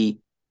 Can we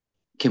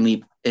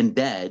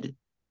embed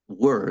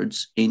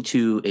words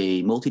into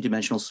a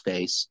multidimensional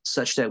space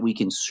such that we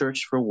can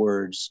search for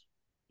words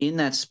in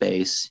that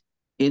space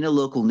in a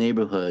local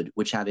neighborhood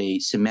which have a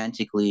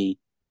semantically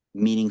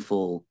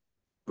meaningful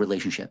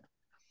relationship?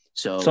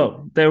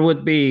 So there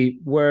would be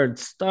word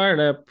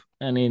startup,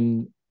 and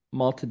in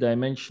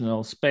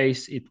multidimensional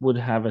space, it would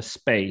have a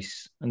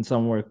space, and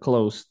somewhere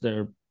close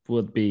there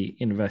would be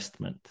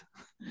investment.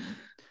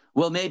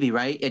 Well, maybe,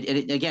 right?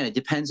 Again, it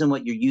depends on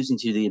what you're using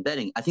to do the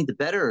embedding. I think the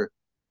better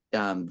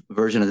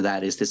version of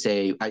that is to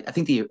say, I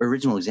think the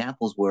original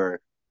examples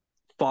were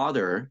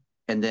father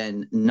and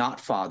then not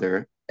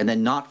father, and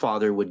then not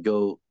father would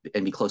go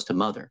and be close to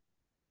mother,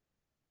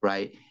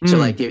 right? So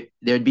like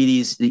there'd be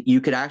these,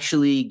 you could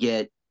actually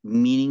get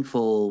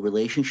meaningful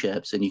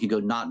relationships, and you could go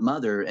not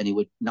mother, and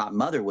not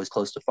mother was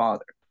close to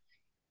father.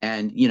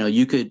 And,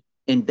 you could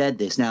embed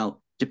this. Now,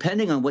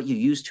 depending on what you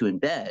use to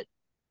embed,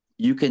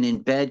 you can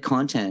embed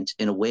content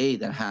in a way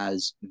that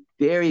has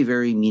very,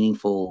 very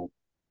meaningful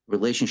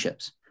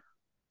relationships.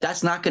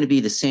 That's not going to be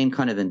the same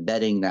kind of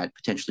embedding that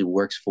potentially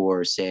works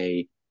for,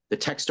 say, the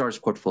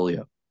Techstars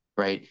portfolio,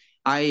 right?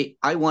 I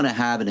want to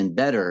have an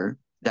embedder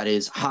that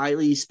is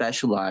highly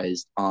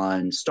specialized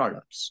on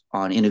startups,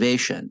 on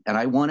innovation, and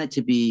I want it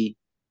to be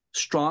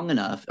strong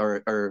enough,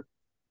 or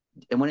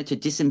I want it to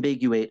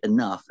disambiguate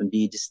enough and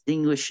be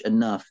distinguish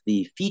enough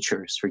the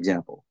features, for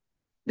example.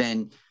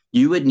 Then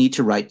you would need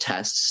to write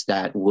tests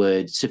that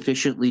would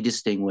sufficiently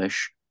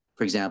distinguish,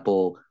 for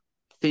example,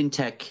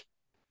 fintech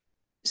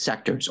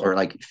sectors or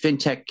like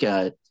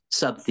fintech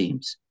sub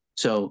themes.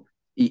 So,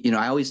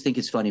 I always think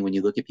it's funny when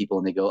you look at people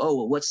and they go, oh,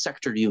 well, what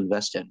sector do you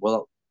invest in?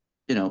 Well,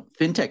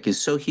 fintech is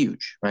so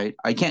huge, right?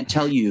 I can't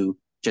tell you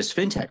just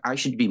fintech. I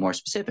should be more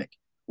specific.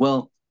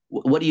 Well,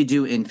 what do you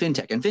do in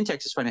fintech? And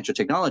fintech is financial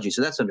technology,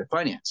 so that's under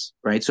finance,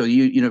 right? So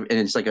and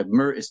it's like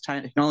it's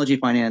technology,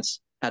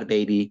 finance, had a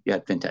baby, you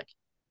had fintech.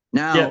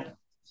 Now,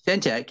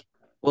 fintech,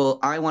 well,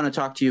 I want to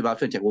talk to you about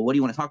fintech. Well, what do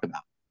you want to talk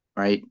about?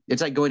 Right?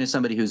 It's like going to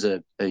somebody who's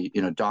a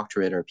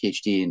doctorate or a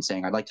PhD and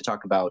saying, I'd like to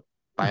talk about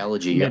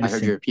biology. I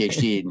heard you're a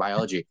PhD in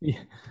biology.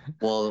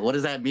 Well, what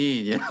does that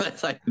mean?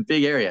 It's like a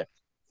big area.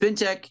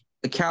 Fintech,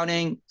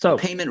 accounting,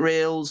 payment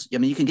rails. I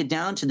mean, you can get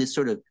down to this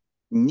sort of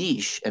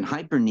niche and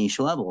hyper niche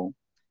level,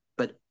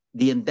 but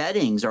the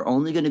embeddings are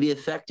only going to be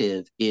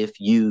effective if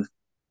you've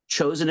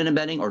chosen an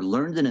embedding or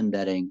learned an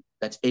embedding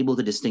that's able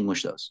to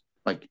distinguish those.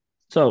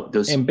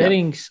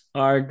 Embeddings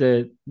are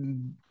the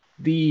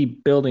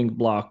building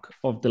block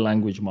of the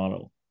language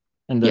model,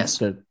 and that's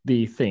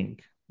the thing.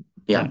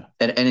 Yeah.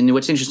 And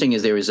what's interesting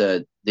is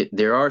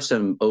there are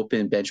some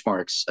open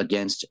benchmarks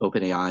against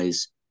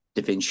OpenAI's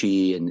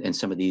DaVinci and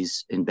some of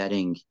these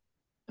embedders,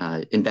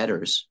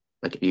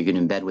 like you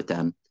can embed with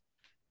them,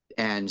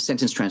 and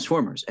sentence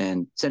transformers.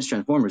 And sentence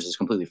transformers is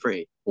completely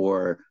free,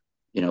 or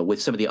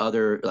with some of the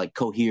other like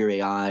Cohere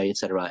AI, et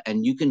cetera.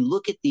 And you can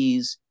look at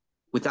these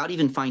without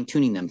even fine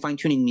tuning them. Fine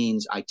tuning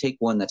means I take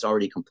one that's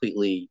already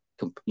completely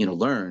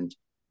learned,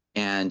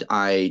 and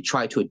I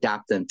try to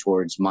adapt them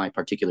towards my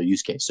particular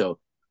use case. So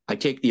I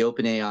take the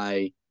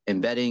OpenAI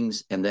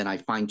embeddings and then I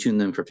fine tune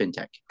them for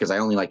fintech because I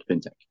only like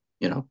fintech.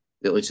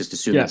 Let's just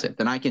assume that's it.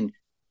 Then I can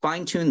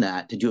fine tune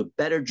that to do a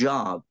better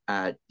job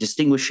at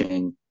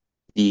distinguishing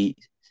the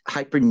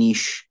hyper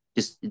niche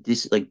this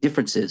like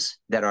differences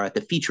that are at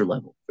the feature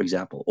level, for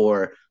example.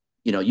 Or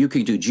you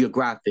can do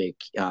geographic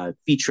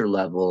feature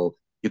level.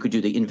 You could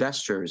do the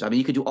investors. I mean,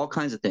 you could do all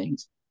kinds of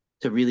things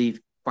to really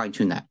fine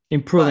tune that,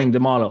 improving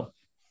the model.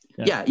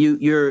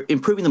 You're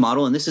improving the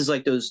model, and this is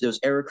like those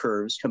error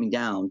curves coming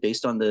down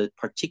based on the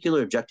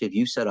particular objective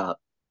you set up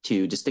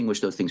to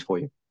distinguish those things for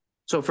you.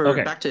 So go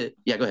ahead. Back to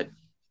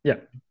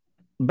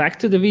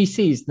the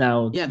VCs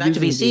now. Back to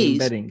VCs.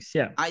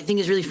 Embeddings. I think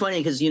it's really funny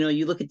because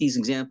you look at these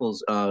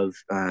examples of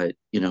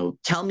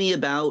tell me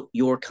about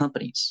your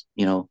companies,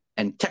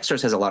 and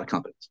Techstars has a lot of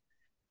companies.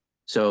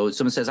 So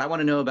someone says, I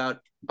want to know about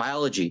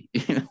biology.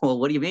 Well,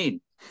 what do you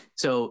mean?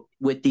 So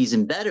with these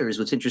embedders,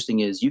 what's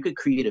interesting is you could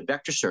create a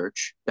vector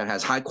search that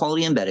has high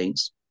quality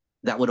embeddings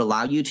that would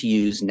allow you to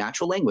use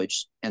natural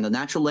language, and the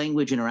natural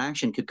language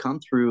interaction could come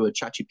through a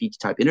ChatGPT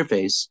type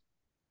interface,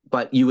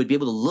 but you would be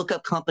able to look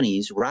up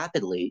companies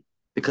rapidly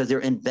because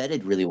they're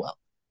embedded really well.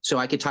 So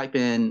I could type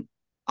in,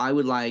 I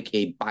would like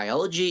a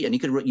biology, and you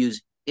could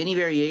use any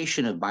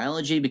variation of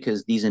biology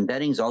because these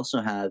embeddings also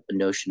have a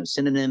notion of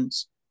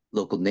synonyms,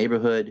 local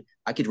neighborhood.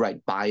 I could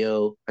write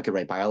bio, I could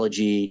write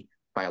biology,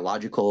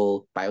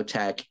 biological,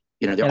 biotech.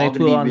 They're all going to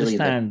be really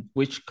understand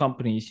which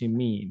companies you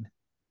mean.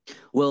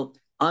 Well,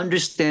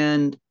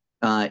 understand,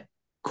 quote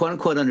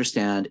unquote,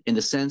 understand in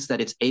the sense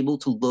that it's able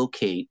to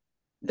locate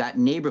that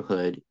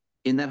neighborhood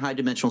in that high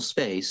dimensional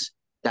space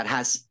that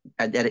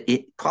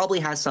it probably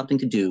has something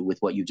to do with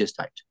what you just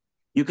typed.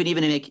 You could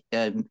even make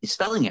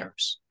spelling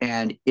errors,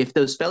 and if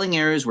those spelling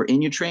errors were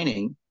in your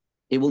training,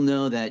 it will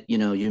know that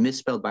you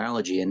misspelled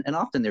biology, and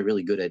often they're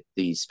really good at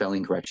the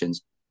spelling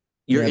corrections.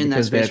 You're Yeah, in that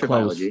because space they're for close.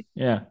 biology.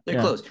 Yeah, They're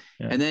yeah, close.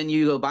 yeah. And then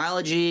you go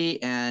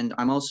biology, and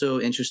I'm also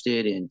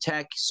interested in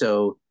tech.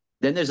 So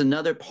then there's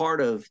another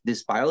part of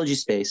this biology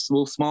space, a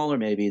little smaller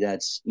maybe,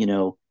 that's, in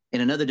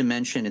another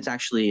dimension. It's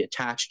actually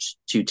attached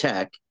to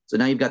tech. So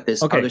now you've got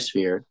this other Okay.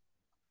 sphere.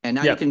 And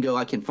now you Yeah. can go,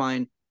 I can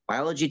find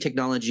biology,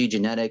 technology,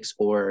 genetics,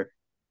 or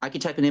I can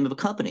type the name of a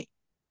company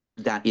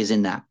that is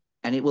in that.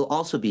 And it will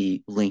also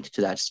be linked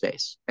to that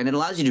space. And it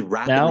allows you to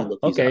rapidly Now, look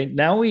these up. okay.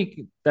 Now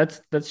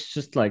that's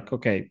just like,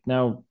 okay,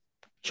 now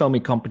show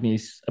me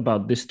companies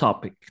about this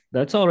topic.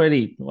 That's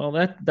already, well,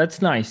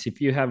 that's nice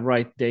if you have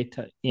right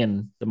data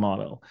in the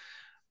model.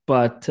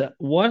 But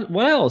what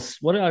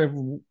else? What are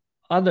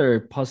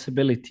other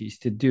possibilities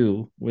to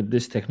do with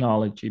this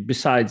technology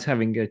besides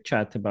having a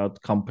chat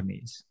about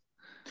companies?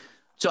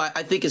 So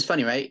I think it's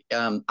funny, right?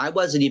 I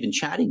wasn't even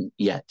chatting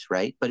yet,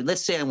 right? But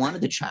let's say I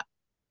wanted to chat.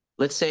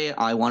 Let's say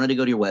I wanted to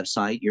go to your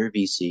website, you're a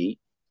VC,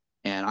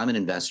 and I'm an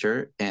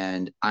investor,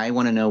 and I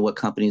want to know what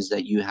companies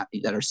that you have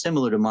that are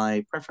similar to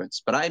my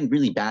preference. But I'm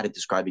really bad at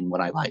describing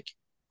what I like.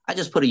 I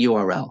just put a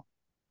URL,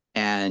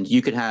 and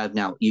you could have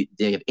now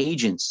they have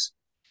agents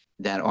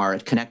that are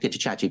connected to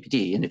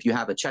ChatGPT, and if you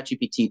have a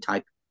ChatGPT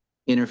type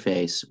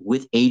interface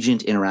with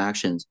agent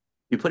interactions,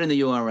 you put in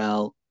the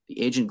URL, the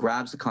agent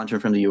grabs the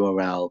content from the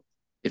URL,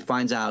 it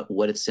finds out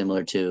what it's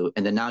similar to,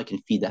 and then now I can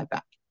feed that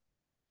back.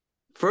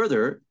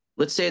 Further,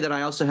 let's say that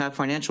I also have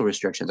financial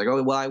restrictions. I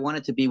go, well, I want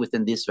it to be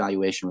within this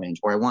valuation range,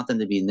 or I want them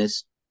to be in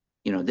this,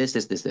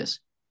 this.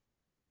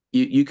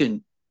 You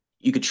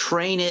could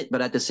train it,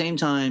 but at the same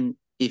time,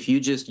 if you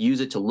just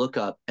use it to look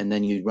up and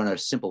then you run a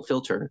simple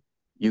filter,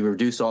 you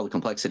reduce all the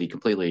complexity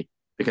completely,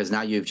 because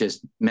now you've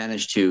just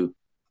managed to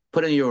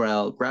put in a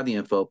URL, grab the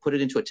info, put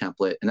it into a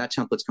template, and that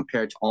template's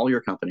compared to all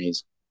your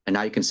companies. And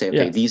now you can say,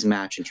 okay, Yeah. these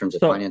match in terms of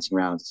So financing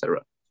rounds, et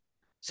cetera.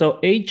 so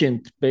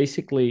agent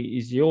basically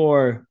is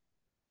your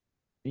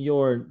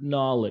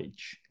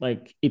knowledge,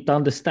 like it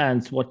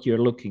understands what you're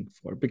looking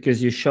for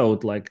because you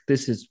showed like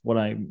this is what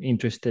I'm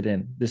interested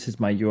in, this is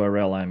my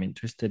URL, I'm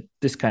interested,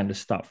 this kind of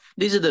stuff.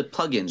 These are the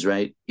plugins,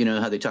 right? You know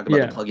how they talk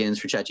about the Yeah, plugins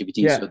for ChatGPT.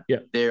 yeah, So yeah,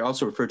 they're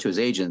also referred to as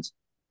agents.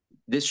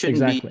 This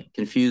shouldn't be exactly.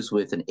 confused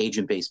with an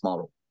agent-based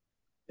model.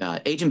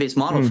 Agent-based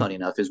model, Mm. funny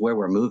enough, is where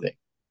we're moving.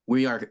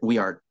 We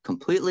are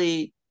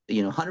completely,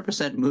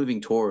 100%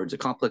 moving towards a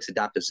complex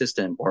adaptive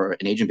system or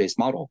an agent-based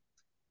model,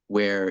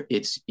 where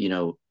it's,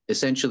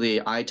 essentially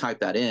I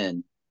type that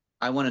in.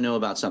 I want to know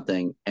about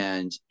something,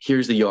 and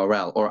here's the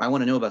URL, or I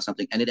want to know about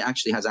something, and it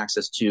actually has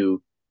access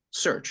to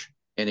search,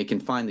 and it can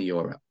find the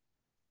URL.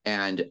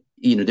 And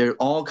there are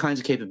all kinds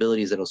of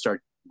capabilities that'll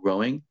start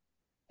growing.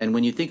 And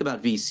when you think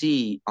about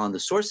VC on the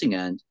sourcing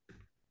end,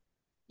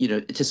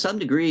 to some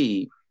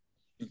degree,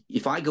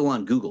 if I go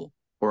on Google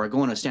or I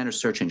go on a standard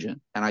search engine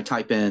and I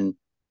type in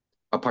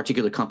a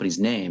particular company's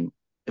name,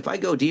 if I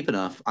go deep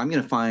enough, I'm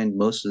going to find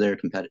most of their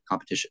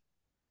competition.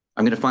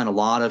 I'm going to find a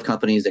lot of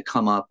companies that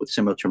come up with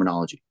similar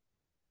terminology.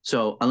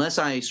 So unless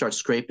I start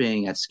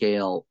scraping at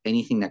scale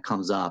anything that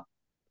comes up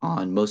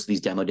on most of these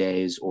demo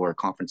days or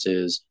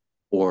conferences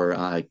or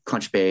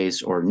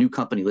Crunchbase or new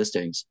company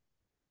listings,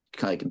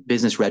 like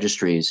business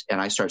registries,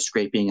 and I start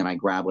scraping and I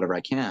grab whatever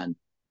I can,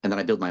 and then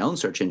I build my own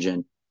search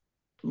engine,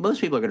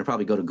 most people are going to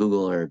probably go to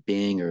Google or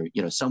Bing or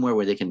somewhere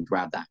where they can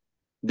grab that.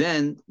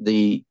 Then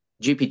the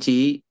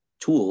GPT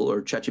tool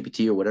or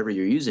ChatGPT or whatever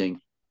you're using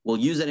will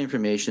use that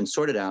information,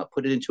 sort it out,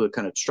 put it into a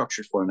kind of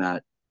structured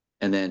format,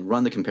 and then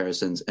run the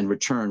comparisons and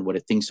return what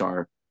it thinks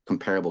are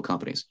comparable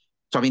companies.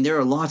 So I mean, there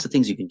are lots of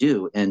things you can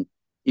do, and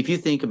if you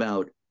think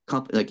about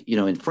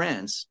in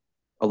France,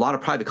 a lot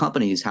of private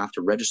companies have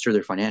to register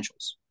their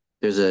financials.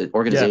 There's an Yeah.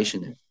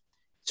 organization there.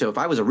 So if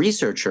I was a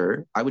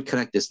researcher, I would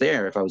connect this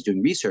there if I was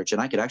doing research,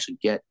 and I could actually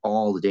get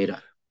all the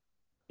data.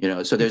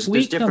 So If there's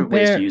we different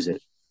ways to compare, use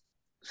it.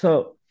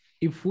 so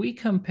if we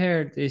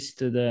compare this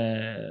to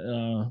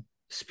the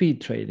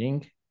speed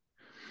trading,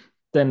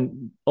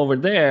 then over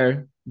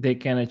there they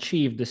can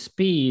achieve the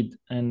speed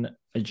and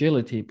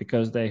agility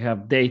because they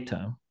have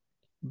data,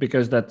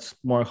 because that's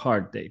more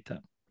hard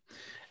data.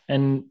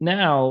 And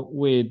now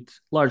with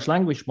large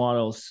language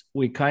models,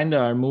 we kind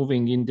of are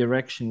moving in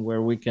direction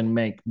where we can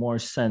make more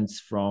sense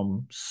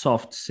from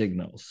soft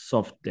signals,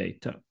 soft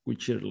data,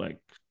 which are like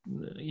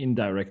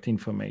indirect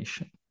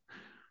information,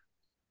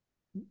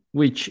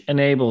 which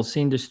enables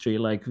industry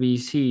like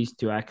VCs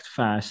to act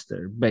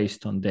faster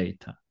based on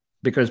data.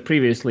 Because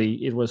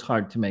previously it was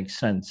hard to make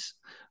sense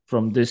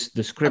from this I mean, that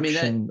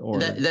description that or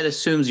that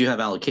assumes you have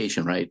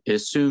allocation, right? It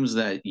assumes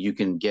that you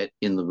can get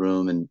in the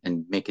room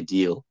and make a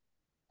deal.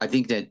 I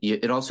think that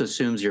it also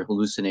assumes your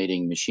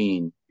hallucinating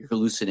machine, your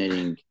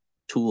hallucinating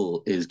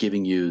tool is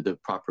giving you the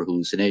proper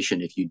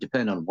hallucination if you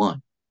depend on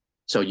one.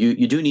 So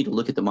you do need to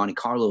look at the Monte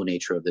Carlo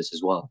nature of this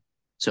as well.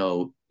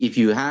 So if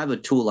you have a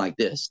tool like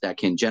this that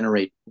can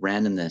generate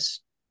randomness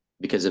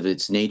because of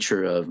its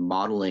nature of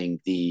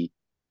modeling the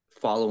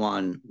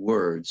follow-on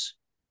words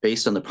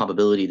based on the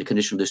probability the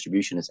conditional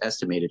distribution is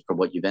estimated for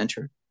what you've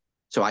entered.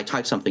 So I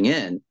type something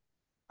in,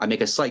 I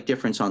make a slight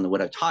difference on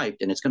what I've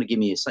typed, and it's going to give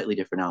me a slightly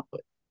different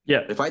output.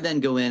 Yeah. If I then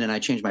go in and I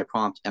change my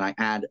prompt and I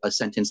add a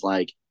sentence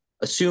like,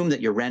 assume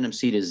that your random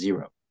seed is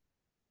 0,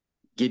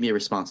 give me a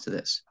response to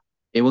this.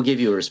 It will give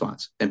you a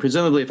response. And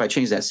presumably, if I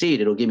change that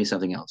seed, it'll give me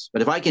something else.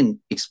 But if I can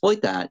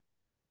exploit that,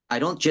 I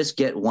don't just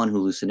get one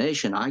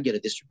hallucination, I get a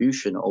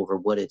distribution over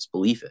what its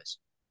belief is.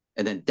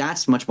 And then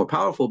that's much more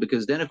powerful,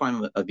 because then if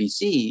I'm a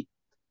VC,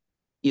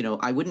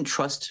 I wouldn't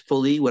trust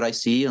fully what I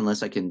see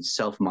unless I can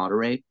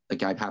self-moderate.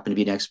 Like, I happen to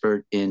be an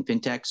expert in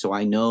fintech, so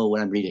I know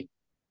what I'm reading.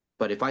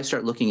 But if I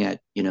start looking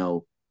at,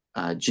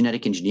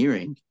 genetic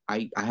engineering,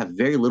 I have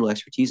very little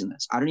expertise in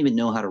this. I don't even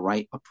know how to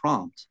write a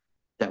prompt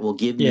that will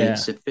give me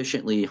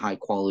sufficiently high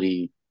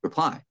quality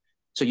reply.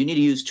 So you need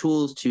to use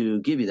tools to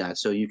give you that.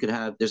 So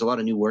there's a lot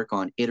of new work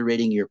on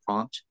iterating your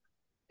prompt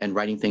and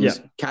writing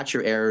things, catch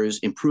your errors,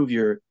 improve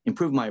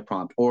my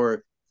prompt,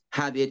 or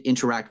have it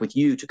interact with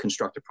you to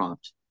construct a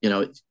prompt.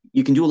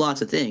 You can do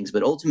lots of things,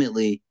 but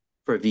ultimately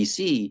for a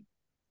VC,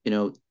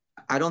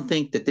 I don't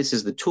think that this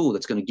is the tool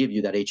that's going to give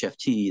you that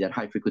HFT, that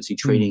high frequency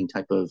trading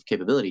type of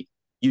capability.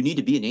 You need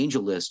to be an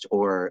angel list,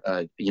 or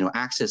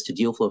access to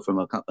deal flow from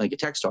like a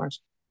Techstars,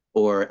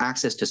 or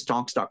access to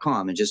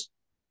stocks.com, and just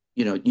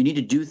you need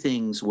to do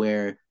things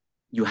where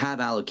you have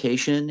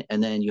allocation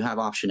and then you have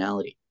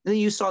optionality. And then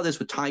you saw this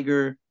with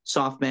Tiger,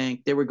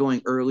 SoftBank. They were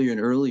going earlier and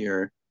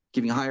earlier,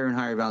 giving higher and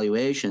higher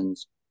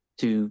valuations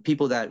to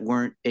people that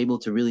weren't able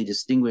to really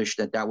distinguish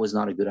that was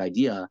not a good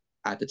idea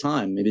at the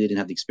time. Maybe they didn't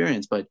have the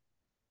experience, but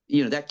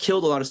that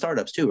killed a lot of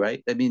startups too,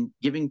 right? I mean,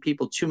 giving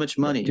people too much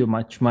money. Too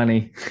much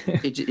money.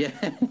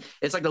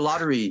 It's like the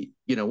lottery.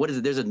 What is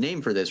it? There's a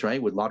name for this,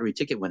 right? With lottery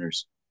ticket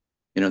winners.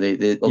 A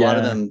lot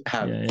of them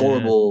have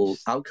horrible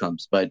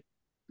outcomes, but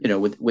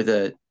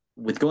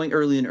with going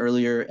early and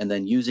earlier, and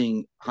then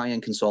using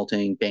high-end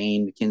consulting,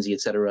 Bain, McKinsey, et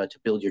cetera, to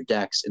build your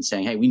decks and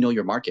saying, hey, we know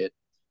your market.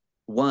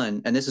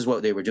 And this is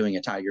what they were doing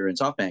at Tiger and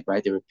SoftBank,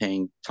 right? They were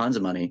paying tons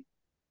of money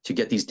to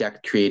get these decks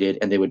created,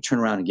 and they would turn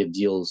around and give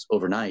deals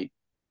overnight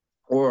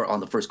or on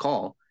the first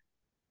call.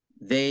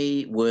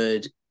 They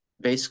would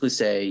basically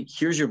say,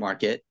 here's your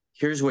market,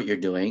 here's what you're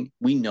doing,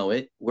 we know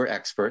it, we're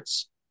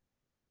experts,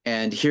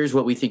 and here's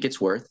what we think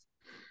it's worth.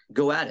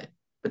 Go at it.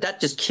 But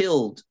that just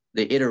killed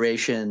the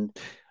iteration,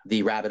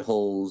 the rabbit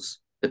holes,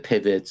 the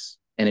pivots,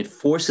 and it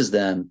forces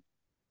them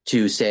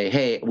to say,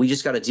 hey, we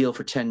just got a deal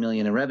for 10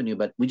 million in revenue,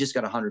 but we just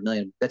got 100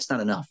 million. That's not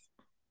enough.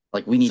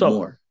 Like, we need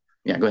more.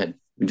 Yeah, go ahead.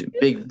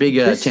 Big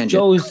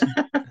tangent.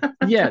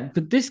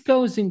 But this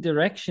goes in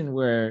direction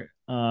where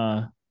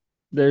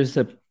there's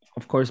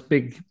of course,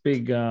 big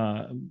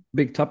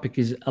topic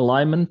is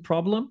alignment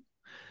problem.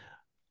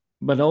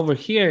 But over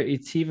here,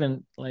 it's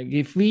even like,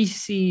 if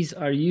VCs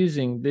are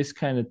using this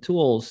kind of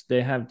tools,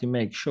 they have to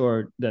make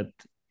sure that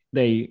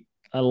they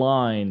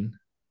align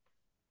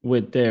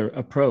with their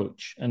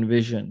approach and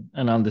vision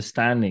and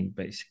understanding,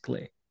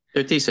 basically.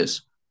 Their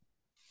thesis.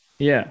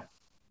 Yeah.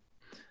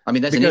 I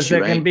mean, that's because an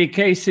issue, there can be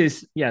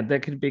cases. Yeah, there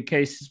could be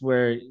cases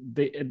where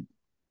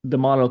the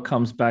model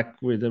comes back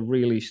with a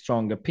really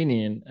strong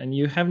opinion and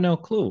you have no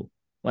clue.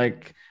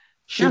 Like,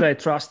 should I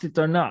trust it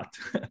or not?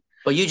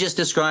 Well, you just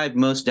described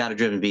most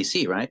data-driven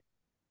VC, right?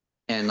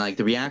 And like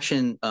the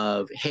reaction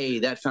of, hey,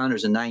 that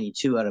founder's a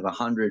 92 out of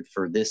 100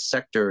 for this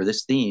sector or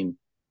this theme.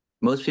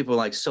 Most people are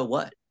like, so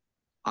what?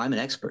 I'm an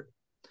expert.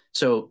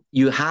 So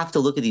you have to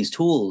look at these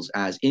tools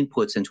as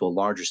inputs into a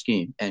larger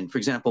scheme. And for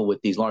example, with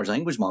these large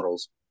language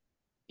models,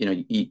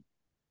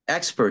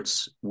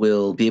 experts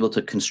will be able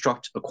to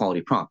construct a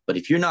quality prompt. But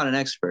if you're not an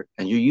expert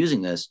and you're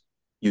using this,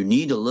 you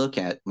need to look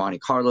at Monte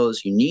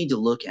Carlos. You need to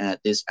look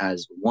at this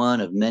as one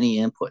of many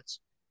inputs.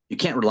 You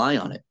can't rely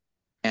on it.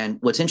 And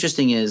what's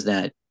interesting is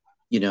that,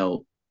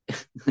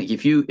 like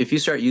if you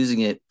start using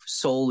it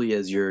solely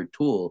as your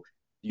tool,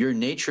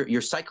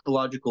 your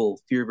psychological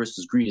fear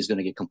versus greed is going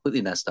to get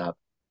completely messed up,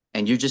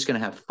 and you're just going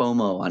to have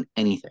FOMO on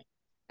anything.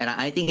 And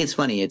I think it's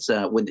funny. It's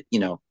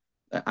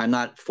I'm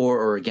not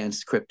for or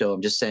against crypto.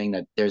 I'm just saying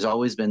that there's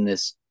always been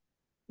this,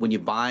 when you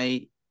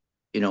buy,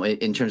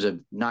 in terms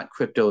of not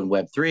crypto and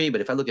Web3,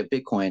 but if I look at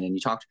Bitcoin and you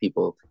talk to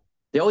people,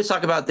 they always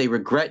talk about they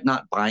regret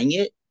not buying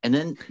it. And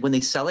then when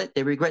they sell it,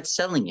 they regret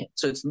selling it.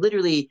 So it's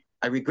literally,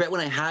 I regret when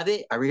I have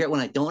it. I regret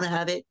when I don't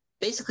have it.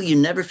 Basically, you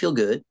never feel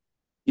good.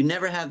 You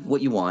never have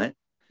what you want.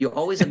 You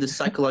always have this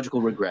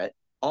psychological regret,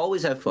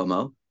 always have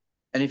FOMO.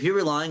 And if you're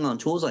relying on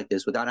tools like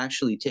this without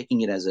actually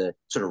taking it as a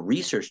sort of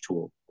research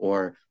tool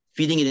or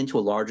feeding it into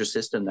a larger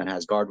system that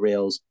has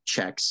guardrails,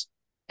 checks,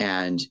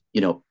 and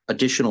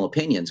additional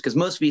opinions, because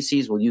most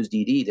VCs will use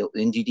DD.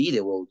 In DD,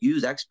 they will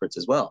use experts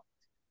as well.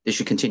 They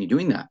should continue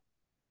doing that.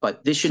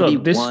 But this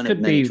should be one of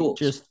many tools.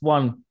 Just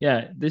one.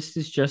 Yeah, this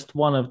is just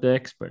one of the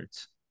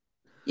experts.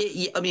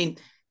 Yeah, I mean,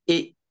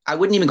 I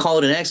wouldn't even call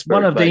it an expert.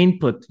 One of the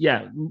input.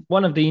 Yeah,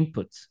 one of the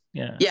inputs.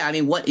 Yeah. Yeah, I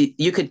mean,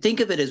 you could think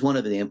of it as one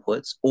of the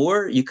inputs,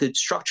 or you could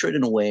structure it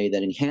in a way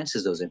that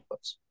enhances those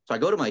inputs. So I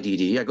go to my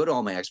DD, I go to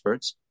all my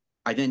experts,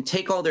 I then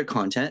take all their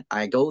content,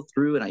 I go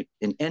through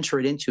and enter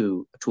it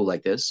into a tool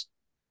like this,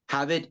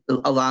 have it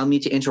allow me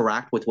to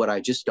interact with what I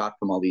just got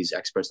from all these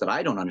experts that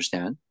I don't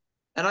understand,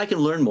 and I can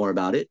learn more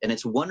about it. And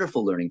it's a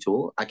wonderful learning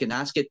tool. I can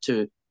ask it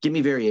to give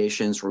me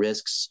variations,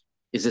 risks.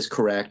 Is this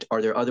correct?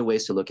 Are there other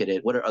ways to look at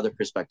it? What are other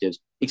perspectives?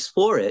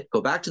 Explore it,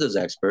 go back to those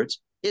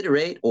experts,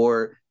 iterate,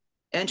 or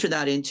enter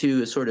that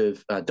into a sort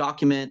of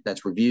document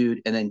that's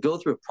reviewed, and then go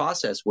through a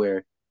process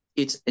where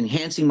it's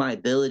enhancing my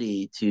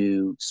ability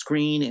to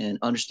screen and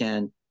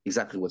understand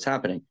exactly what's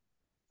happening.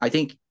 I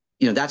think,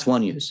 that's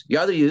one use. The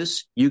other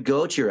use, you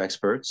go to your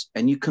experts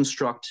and you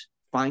construct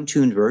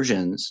fine-tuned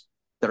versions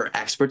that are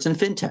experts in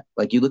fintech.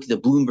 Like you look at the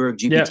Bloomberg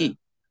GPT.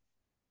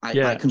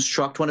 I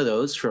construct one of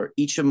those for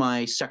each of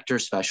my sector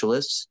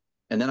specialists,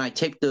 and then I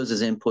take those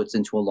as inputs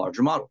into a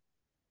larger model.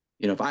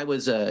 If I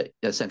was a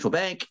central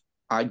bank,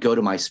 I'd go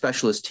to my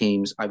specialist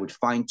teams. I would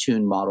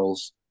fine-tune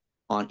models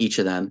on each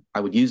of them. I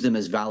would use them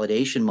as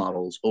validation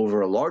models over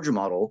a larger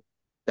model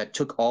that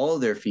took all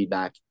of their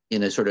feedback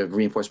in a sort of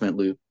reinforcement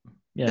loop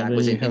that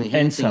was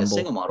enhancing a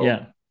single model.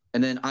 Yeah.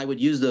 And then I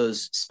would use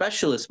those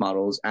specialist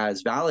models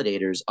as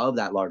validators of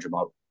that larger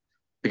model,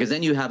 because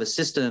then you have a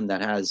system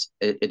that has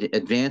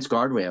advanced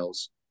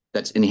guardrails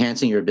that's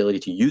enhancing your ability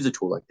to use a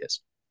tool like this.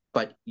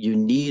 But you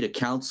need a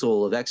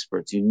council of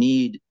experts. You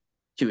need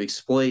to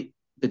exploit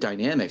the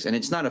dynamics. And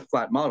it's not a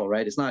flat model,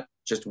 right? It's not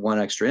just one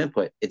extra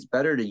input. It's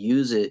better to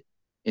use it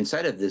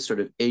inside of this sort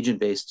of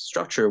agent-based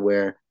structure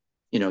where,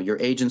 your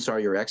agents are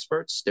your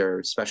experts.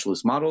 They're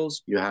specialist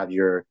models. You have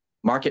your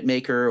market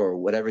maker or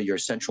whatever your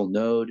central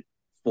node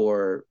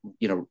for,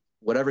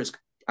 whatever is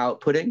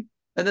outputting.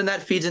 And then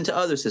that feeds into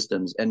other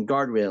systems and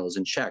guardrails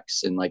and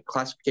checks and like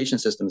classification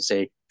systems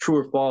say true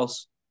or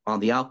false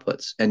on the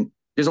outputs. And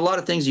there's a lot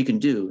of things you can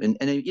do. And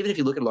even if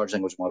you look at a large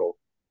language model,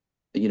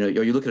 or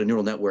you look at a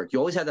neural network, you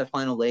always have that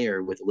final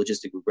layer with a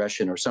logistic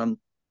regression or some,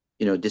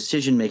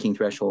 decision-making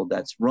threshold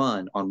that's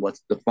run on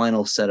what's the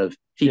final set of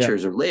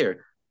features or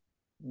layer.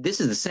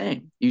 This is the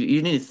same.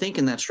 You need to think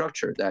in that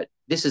structure that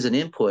this is an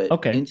input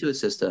into a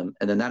system,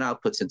 and then that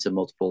outputs into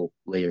multiple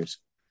layers.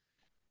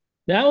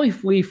 Now,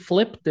 if we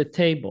flip the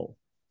table,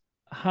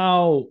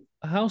 how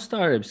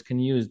startups can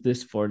use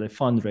this for the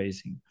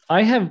fundraising?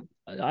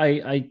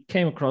 I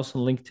came across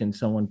on LinkedIn,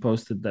 someone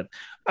posted that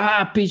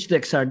pitch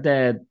decks are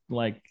dead.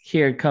 Like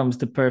here comes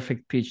the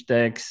perfect pitch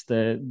decks.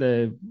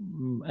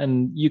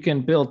 And you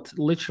can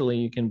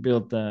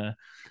build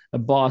a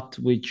bot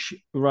which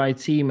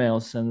writes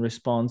emails and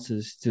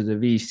responses to the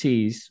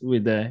VCs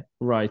with the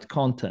right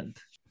content.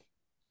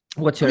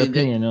 What's your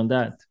opinion on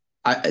that?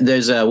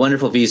 There's a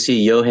wonderful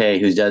VC, Yohei,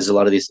 who does a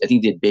lot of these. I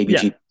think he did Baby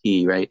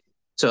GPT, right?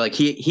 So like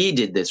he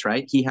did this,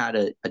 right? He had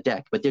a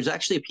deck, but there's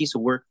actually a piece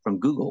of work from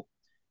Google,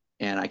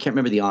 and I can't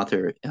remember the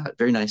author.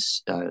 Very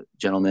nice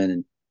gentleman,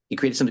 and he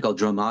created something called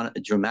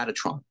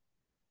Dramatitron,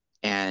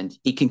 and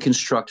he can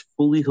construct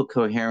fully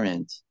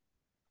coherent,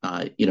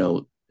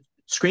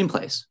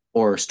 screenplays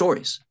or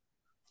stories.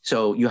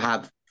 So you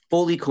have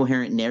fully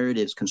coherent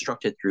narratives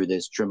constructed through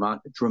this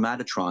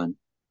Dramatitron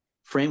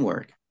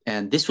framework.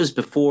 And this was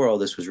before all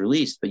this was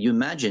released, but you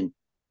imagine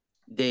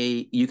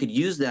you could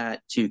use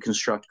that to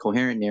construct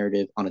coherent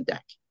narrative on a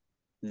deck.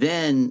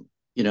 Then,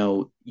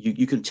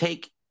 you can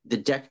take the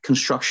deck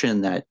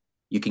construction that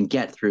you can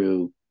get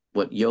through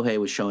what Yohei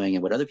was showing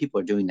and what other people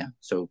are doing now.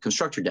 So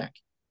construct your deck,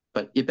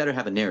 but you better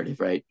have a narrative,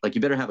 right? Like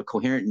you better have a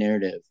coherent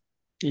narrative.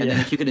 And then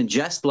if you could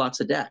ingest lots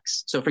of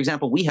decks. So for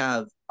example, we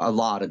have a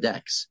lot of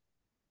decks,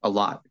 a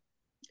lot.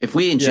 If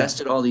we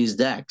ingested all these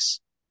decks,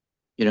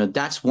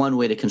 that's one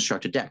way to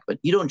construct a deck, but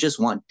you don't just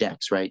want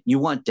decks, right? You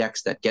want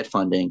decks that get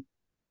funding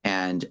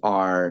and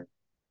are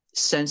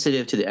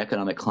sensitive to the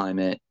economic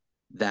climate,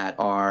 that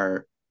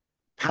are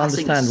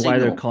passing understand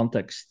wider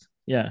context.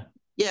 Yeah.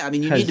 Yeah. I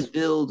mean, you need to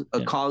build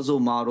a causal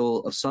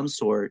model of some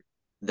sort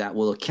that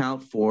will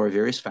account for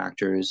various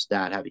factors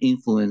that have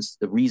influenced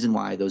the reason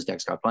why those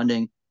decks got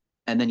funding.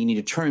 And then you need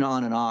to turn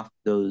on and off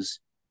those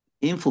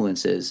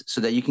influences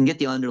so that you can get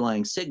the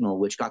underlying signal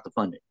which got the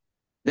funding.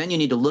 Then you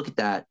need to look at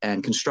that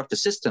and construct a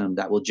system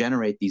that will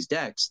generate these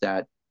decks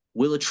that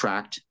will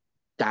attract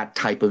that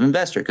type of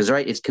investor. Because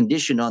it's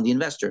conditioned on the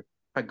investor. If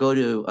I go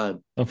to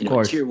a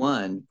tier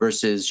one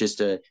versus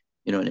just I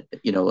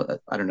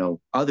don't know,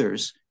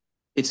 others,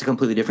 it's a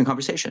completely different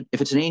conversation.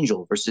 If it's an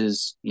angel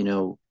versus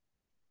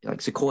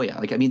like Sequoia,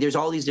 there's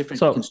all these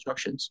different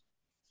constructions.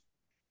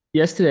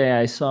 Yesterday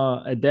I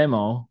saw a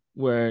demo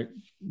where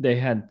they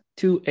had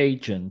two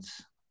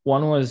agents.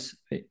 One was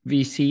a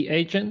VC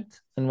agent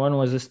and one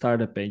was a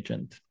startup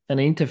agent. And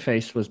the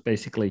interface was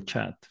basically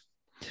chat.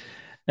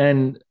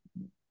 And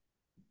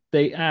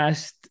they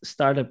asked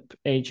startup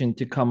agent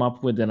to come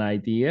up with an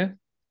idea.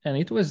 And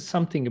it was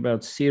something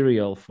about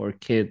cereal for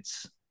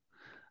kids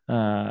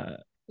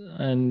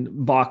and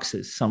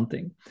boxes,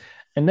 something.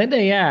 And then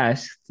they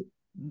asked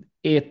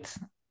it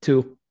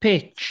to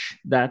pitch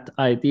that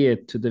idea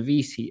to the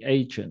VC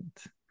agent,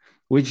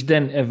 which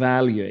then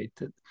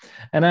evaluated.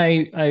 And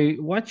I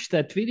watched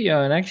that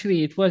video, and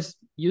actually it was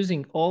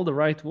using all the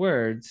right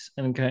words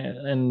and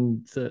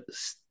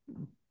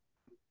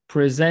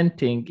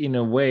presenting in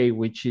a way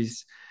which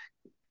is,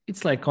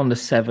 it's like on the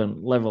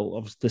seven level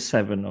of the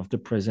seven of the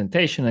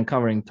presentation, and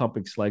covering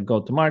topics like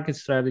go-to-market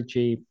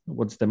strategy,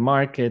 what's the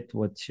market,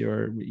 what's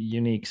your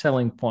unique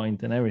selling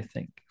point, and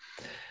everything.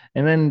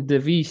 And then the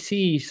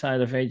VC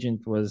side of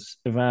agent was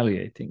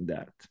evaluating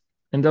that.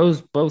 And those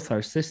both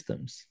are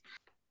systems.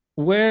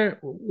 Where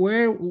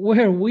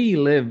we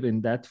live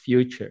in that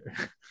future.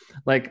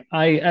 Like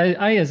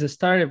I as a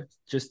startup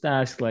just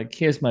ask, like,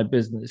 here's my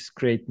business,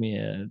 create me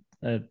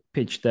a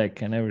pitch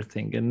deck and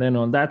everything. And then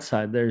on that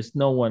side, there's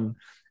no one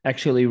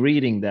actually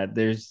reading that.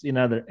 There's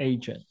another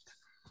agent.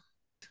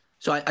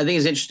 So I think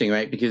it's interesting,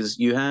 right? Because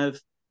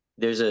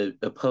there's a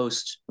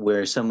post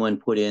where someone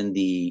put in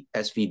the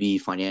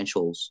SVB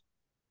financials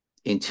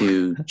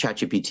into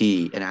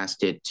ChatGPT and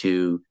asked it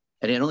to,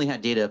 and it only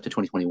had data up to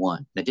 2021.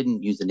 And it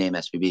didn't use the name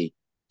SVB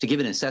to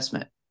give an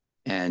assessment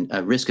and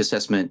a risk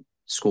assessment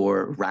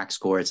score, RAC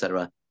score, et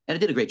cetera. And it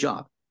did a great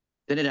job.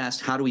 Then it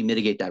asked, how do we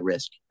mitigate that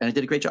risk? And it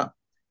did a great job.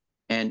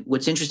 And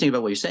what's interesting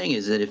about what you're saying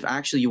is that if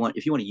you want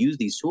to use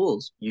these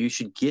tools, you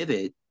should give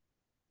it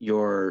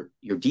your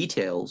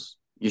details.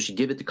 You should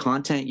give it the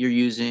content you're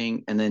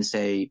using, and then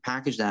say,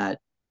 package that,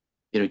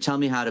 tell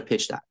me how to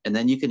pitch that. And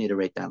then you can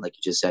iterate that. Like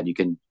you just said, you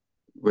can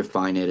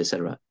refine it, et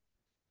cetera.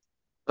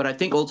 But I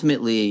think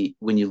ultimately,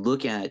 when you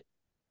look at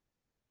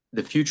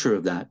the future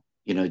of that,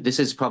 this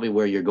is probably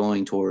where you're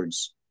going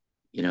towards,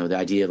 the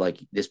idea of like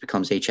this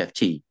becomes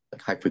HFT,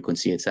 like high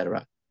frequency, et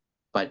cetera.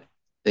 But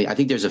I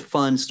think there's a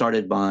fund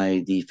started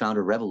by the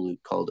founder of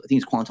Revolut called, I think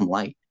it's Quantum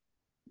Light.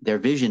 Their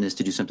vision is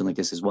to do something like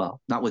this as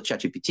well. Not with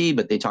ChatGPT,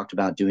 but they talked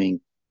about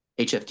doing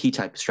HFT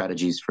type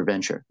strategies for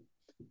venture.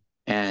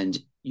 And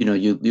you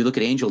look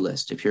at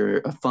AngelList. If you're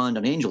a fund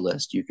on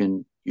AngelList, you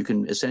can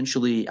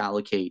essentially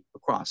allocate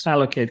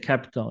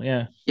capital.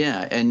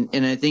 Yeah. And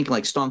I think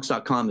like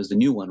stonks.com is the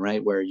new one,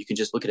 right? Where you can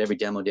just look at every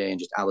demo day and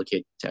just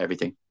allocate to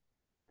everything.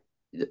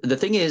 The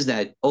thing is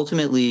that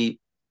ultimately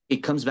it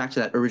comes back to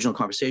that original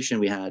conversation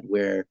we had,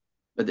 where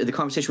the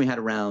conversation we had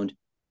around,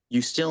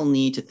 you still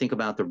need to think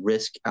about the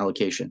risk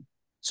allocation.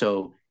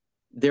 So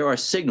there are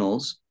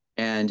signals,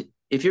 and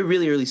if you're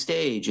really early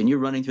stage and you're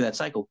running through that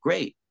cycle,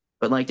 great.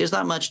 But like, there's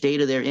not much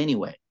data there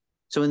anyway.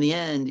 So in the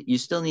end, you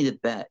still need to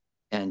bet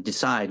and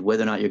decide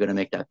whether or not you're going to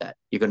make that bet.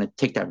 You're going to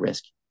take that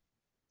risk.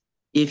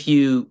 If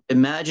you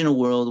imagine a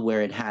world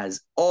where it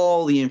has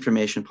all the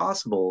information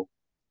possible,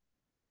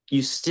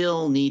 you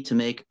still need to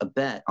make a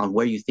bet on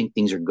where you think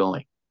things are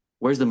going.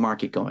 Where's the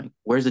market going?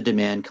 Where's the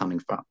demand coming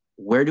from?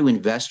 Where do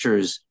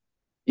investors,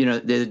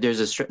 there's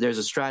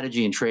a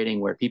strategy in trading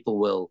where people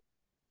will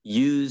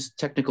use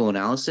technical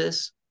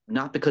analysis,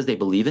 not because they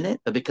believe in it,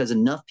 but because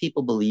enough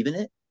people believe in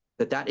it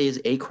that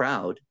is a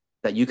crowd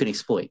that you can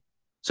exploit.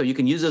 So you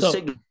can use those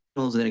signals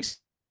and then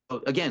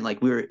again,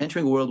 like, we're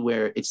entering a world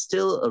where it's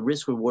still a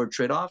risk reward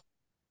trade-off,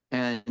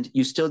 and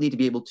you still need to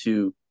be able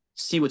to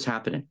see what's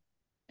happening.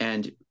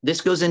 And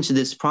this goes into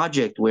this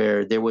project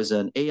where there was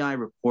an AI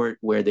report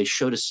where they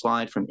showed a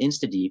slide from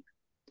InstaDeep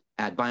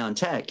at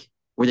BioNTech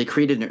where they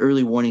created an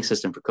early warning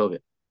system for COVID.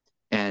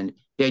 And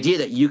the idea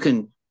that you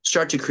can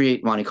start to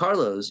create Monte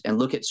Carlos and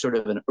look at sort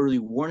of an early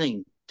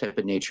warning type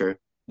of nature,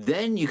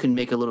 then you can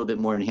make a little bit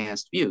more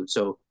enhanced view.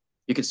 So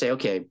you could say,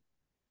 okay,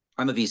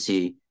 I'm a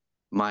VC.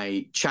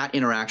 My chat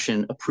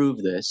interaction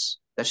approved this.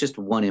 That's just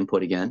one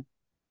input again.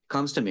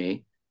 Comes to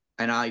me,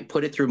 and I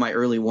put it through my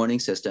early warning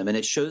system, and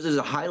it shows there's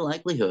a high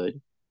likelihood,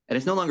 and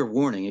it's no longer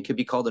warning. It could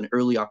be called an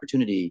early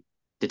opportunity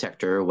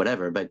detector or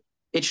whatever, but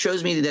it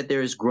shows me that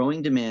there is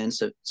growing demand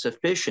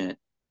sufficient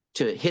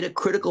to hit a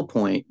critical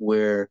point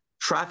where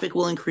traffic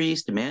will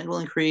increase, demand will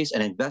increase,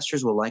 and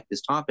investors will like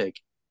this topic.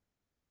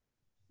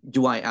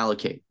 Do I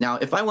allocate? Now,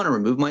 if I want to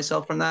remove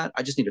myself from that,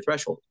 I just need a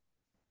threshold.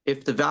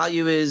 If the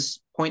value is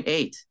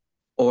 0.8,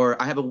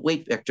 or I have a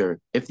weight vector,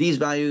 if these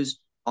values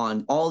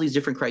on all these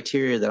different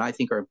criteria that I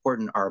think are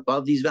important are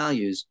above these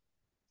values,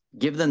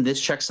 give them this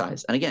check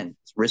size. And again,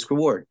 it's risk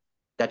reward.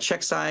 That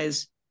check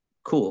size,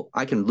 cool.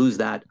 I can lose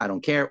that. I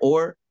don't care.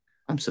 Or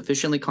I'm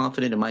sufficiently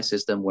confident in my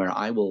system where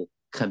I will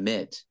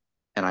commit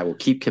and I will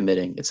keep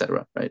committing, et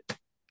cetera. Right.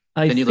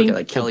 Then you look at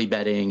like Kelly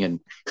betting and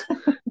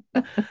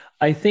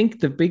I think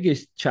the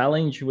biggest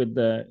challenge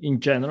in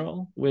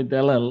general with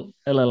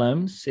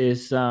LLMs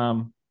is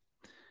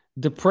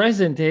the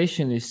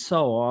presentation is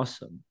so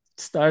awesome.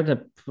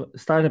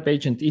 Startup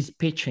agent is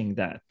pitching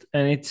that,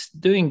 and it's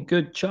doing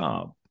good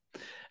job,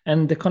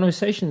 and the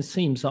conversation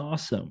seems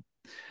awesome,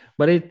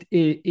 but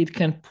it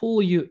can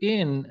pull you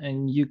in,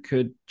 and you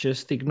could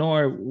just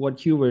ignore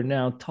what you were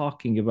now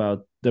talking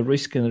about, the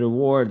risk and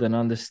reward, and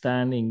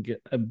understanding,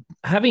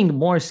 having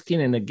more skin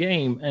in the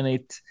game. And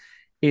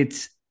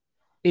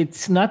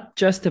it's not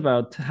just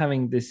about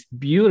having this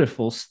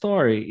beautiful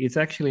story. It's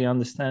actually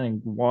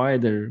understanding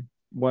wider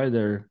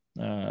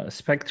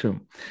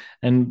spectrum.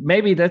 And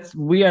maybe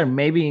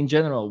maybe in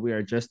general, we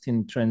are just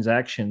in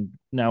transaction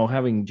now,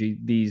 having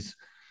these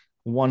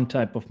one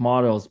type of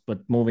models, but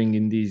moving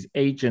in these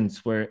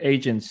agents where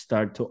agents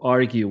start to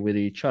argue with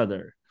each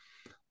other.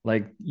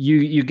 Like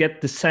you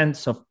get the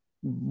sense of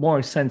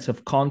more sense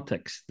of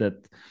context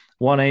that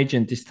one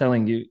agent is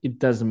telling you it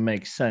doesn't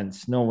make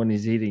sense. No one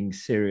is eating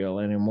cereal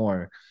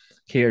anymore.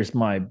 Here's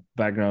my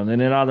background.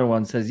 And another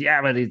one says,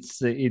 yeah, but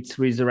it's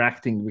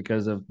resurrecting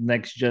because of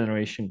next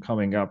generation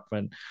coming up.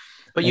 But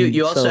And so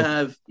you also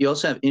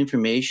have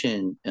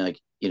information like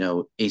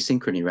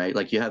asynchrony, right?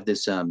 Like you have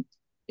this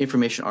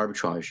information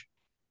arbitrage.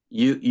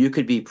 You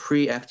could be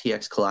pre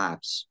FTX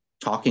collapse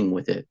talking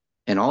with it,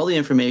 and all the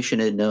information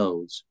it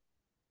knows,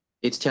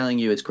 it's telling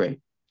you it's great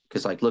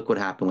because like look what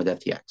happened with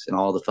FTX and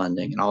all the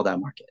funding and all that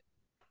market.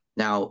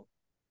 Now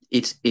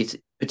it's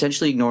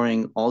potentially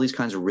ignoring all these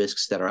kinds of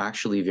risks that are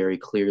actually very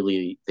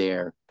clearly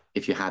there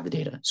if you have the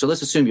data. So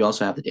let's assume you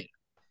also have the data.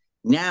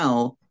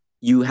 Now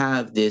you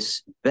have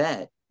this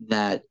bet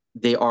that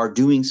they are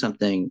doing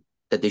something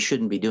that they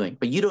shouldn't be doing,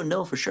 but you don't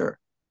know for sure.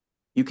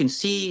 You can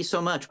see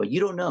so much, but you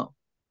don't know.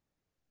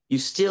 You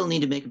still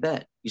need to make a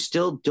bet. You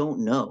still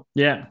don't know.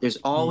 yeah. There's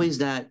always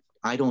that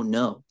I don't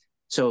know.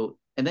 So,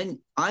 and then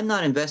I'm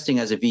not investing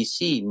as a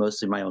VC,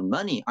 mostly my own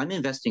money. I'm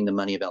investing the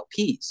money of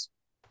LPs.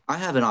 I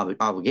have an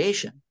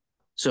obligation.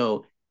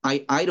 So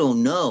I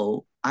don't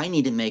know. I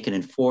need to make an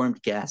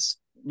informed guess.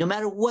 No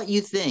matter what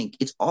you think,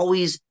 it's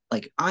always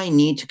like I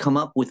need to come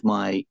up with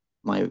my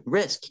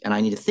risk and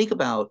I need to think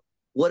about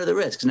what are the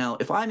risks. Now,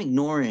 if I'm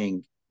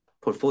ignoring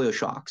portfolio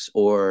shocks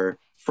or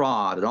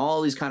fraud and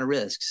all these kind of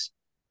risks,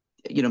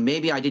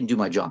 maybe I didn't do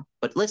my job.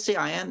 But let's say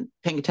I am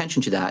paying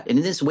attention to that. And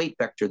in this weight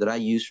vector that I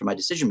use for my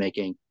decision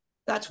making,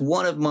 that's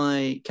one of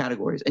my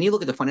categories. And you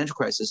look at the financial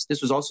crisis,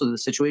 this was also the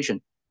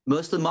situation.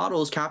 Most of the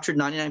models captured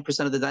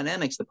 99% of the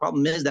dynamics. The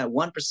problem is that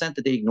 1%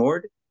 that they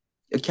ignored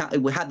it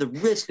had the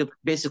risk of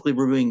basically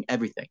ruining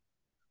everything.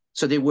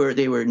 So they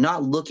were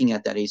not looking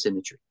at that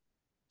asymmetry.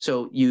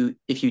 So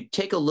if you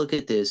take a look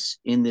at this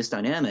in this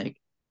dynamic,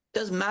 it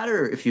doesn't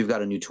matter if you've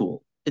got a new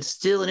tool. It's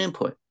still an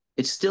input.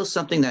 It's still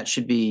something that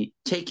should be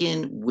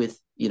taken with,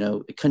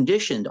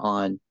 conditioned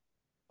on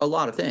a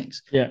lot of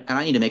things. Yeah. And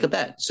I need to make a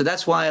bet. So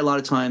that's why a lot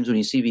of times when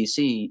you see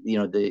VC,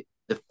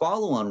 the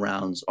follow-on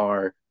rounds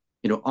are,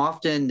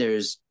 often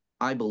there's,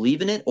 I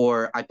believe in it,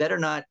 or I better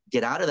not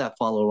get out of that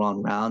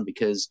follow-on round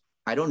because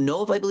I don't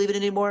know if I believe it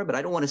anymore, but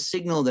I don't want to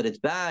signal that it's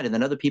bad. And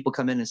then other people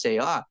come in and say,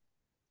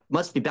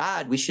 must be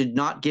bad. We should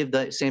not give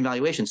the same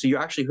valuation. So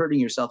you're actually hurting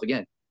yourself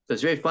again. So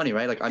it's very funny,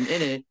 right? Like I'm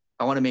in it.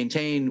 I want to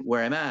maintain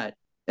where I'm at.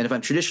 And if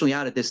I'm traditionally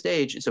out at this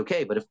stage, it's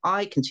okay. But if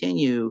I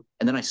continue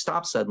and then I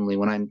stop suddenly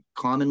when I'm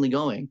commonly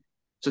going,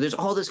 so there's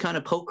all this kind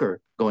of poker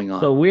going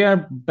on. So we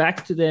are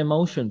back to the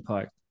emotion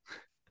part.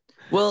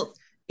 Well,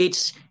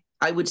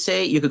 I would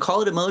say you could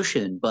call it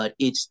emotion, but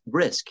it's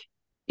risk.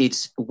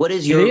 It's what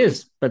is your,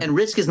 and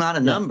risk is not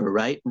a number,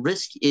 right?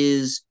 Risk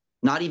is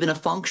not even a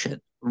function.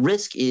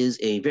 Risk is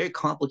a very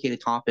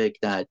complicated topic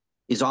that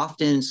is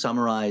often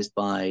summarized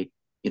by,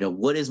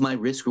 what is my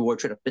risk reward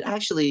trade-off? But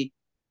actually,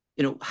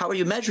 how are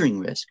you measuring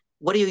risk?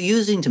 What are you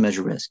using to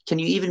measure risk? Can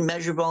you even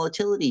measure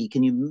volatility?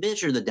 Can you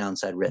measure the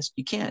downside risk?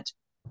 You can't.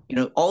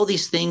 All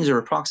these things are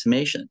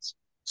approximations.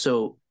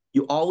 So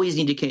you always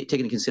need to take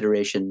into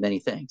consideration many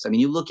things. I mean,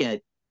 you look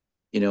at,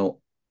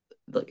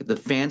 the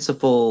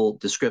fanciful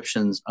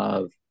descriptions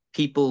of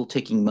people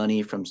taking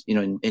money from,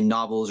 in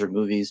novels or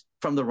movies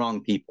from the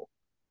wrong people,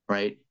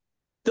 right?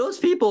 Those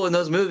people in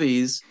those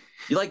movies,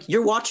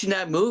 you're watching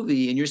that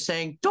movie and you're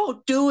saying,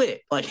 don't do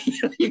it. Like,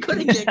 you're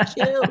going to get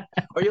killed.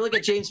 Or you look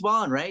at James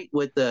Bond, right?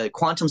 With the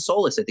Quantum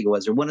Solace, I think it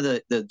was, or one of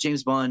the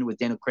James Bond with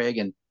Daniel Craig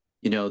and,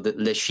 the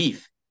Le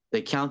Chiffre, the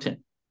accountant.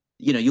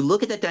 You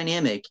look at that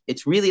dynamic,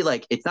 it's really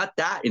like, it's not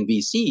that in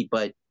VC,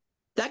 but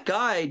that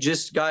guy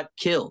just got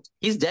killed.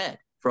 He's dead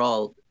for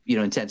all,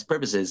 intents and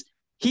purposes.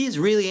 He's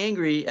really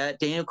angry at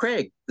Daniel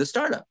Craig, the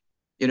startup,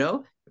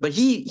 but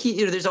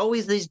he there's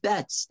always these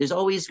bets. There's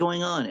always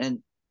going on. And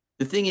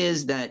the thing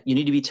is that you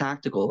need to be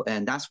tactical.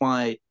 And that's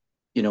why,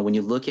 when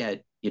you look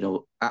at,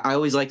 I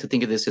always like to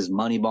think of this as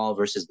Moneyball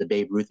versus the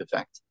Babe Ruth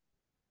effect,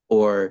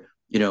 or,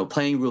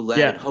 playing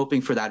roulette,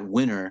 hoping for that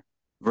winner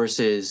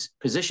versus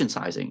position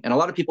sizing. And a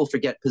lot of people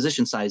forget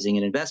position sizing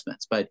in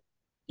investments, but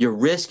your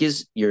risk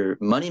is your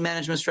money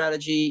management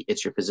strategy.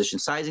 It's your position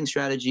sizing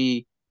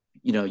strategy.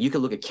 You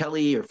can look at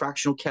Kelly or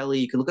fractional Kelly.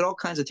 You can look at all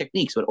kinds of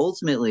techniques, but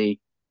ultimately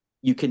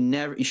you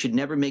should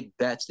never make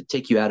bets that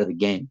take you out of the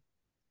game.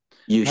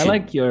 I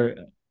like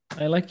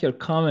your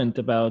comment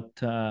about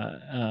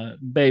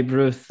Babe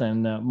Ruth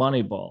and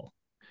Moneyball,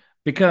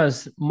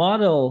 because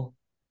model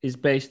is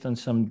based on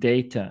some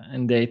data,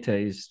 and data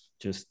is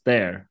just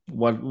there.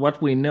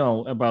 What we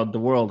know about the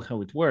world,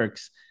 how it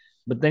works,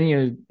 but then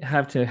you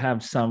have to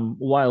have some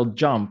wild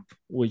jump,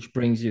 which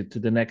brings you to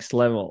the next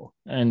level,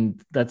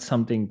 and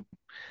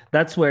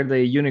that's where the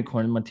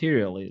unicorn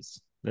material is.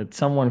 That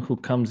someone who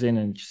comes in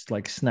and just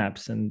like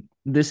snaps, and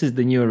this is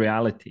the new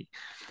reality.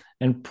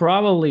 And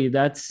probably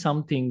that's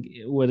something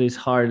what is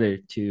harder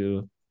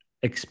to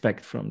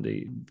expect from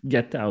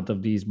get out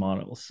of these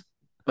models.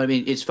 I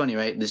mean, it's funny,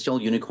 right? This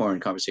whole unicorn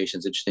conversation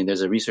is interesting.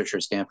 There's a researcher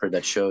at Stanford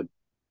that showed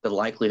the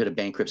likelihood of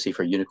bankruptcy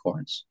for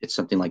unicorns. It's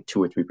something like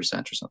 2 or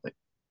 3% or something,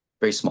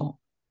 very small,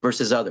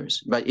 versus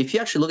others. But if you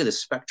actually look at the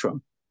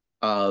spectrum,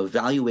 of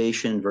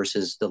valuation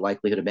versus the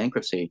likelihood of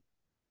bankruptcy,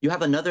 you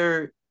have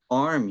another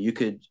arm. You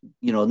could,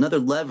 another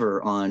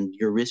lever on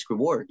your risk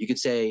reward. You could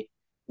say,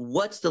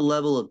 what's the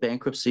level of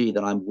bankruptcy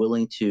that I'm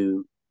willing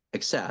to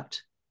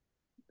accept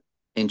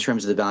in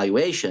terms of the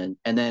valuation?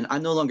 And then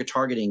I'm no longer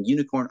targeting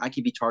unicorn. I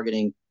could be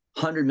targeting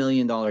 $100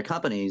 million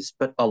companies,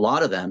 but a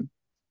lot of them,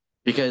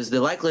 because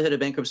the likelihood of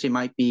bankruptcy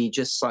might be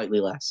just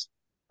slightly less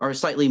or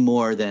slightly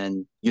more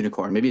than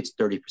unicorn. Maybe it's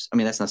 30%. I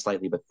mean, that's not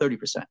slightly, but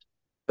 30%.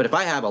 But if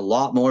I have a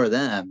lot more of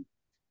them,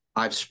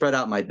 I've spread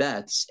out my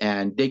bets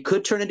and they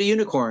could turn into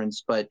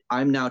unicorns, but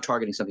I'm now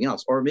targeting something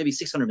else, or maybe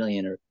 600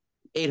 million or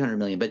 800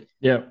 million. But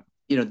Yeah.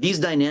 these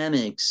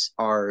dynamics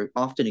are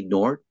often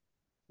ignored,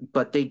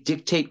 but they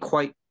dictate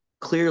quite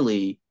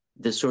clearly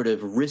the sort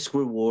of risk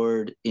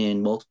reward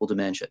in multiple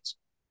dimensions.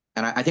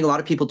 And I think a lot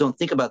of people don't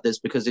think about this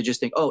because they just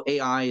think, oh,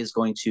 AI is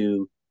going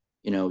to,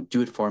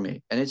 do it for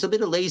me. And it's a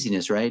bit of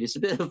laziness, right? It's a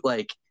bit of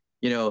like,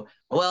 well,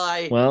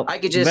 I Well,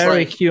 could just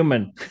very like,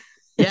 human.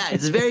 yeah,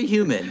 it's very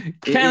human.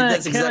 That's Can I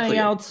exactly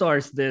it.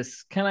 outsource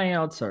this? Can I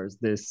outsource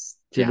this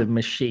to Yeah. the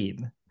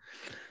machine?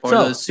 Or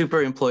those So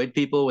super employed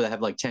people that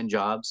have like 10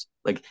 jobs.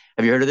 Like,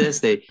 have you heard of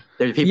this? There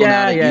are people now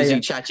yeah, that yeah, using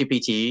yeah.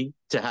 ChatGPT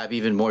to have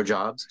even more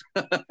jobs.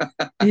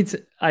 It's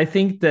I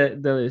think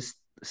that the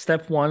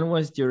step one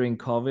was during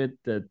COVID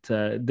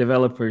that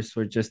developers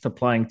were just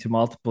applying to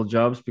multiple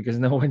jobs because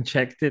no one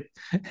checked it.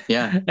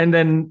 Yeah. And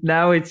then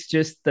now it's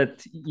just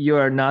that you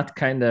are not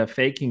kind of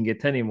faking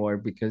it anymore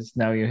because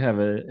now you have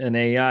an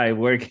AI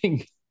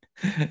working.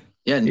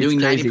 Yeah. And It's doing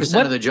crazy.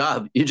 90% of the What?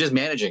 job, you're just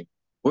managing.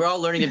 We're all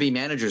learning to be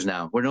managers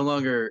now. We're no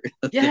longer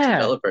the Yeah,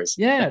 developers.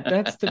 yeah,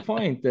 that's the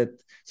point.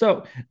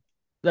 So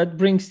that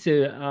brings to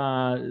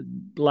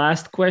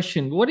last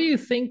question. What do you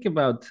think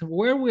about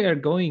where we are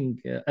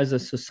going as a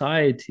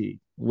society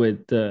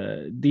with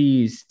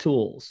these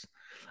tools?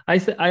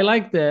 I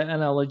like the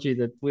analogy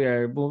that we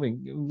are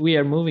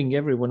moving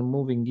everyone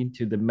moving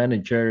into the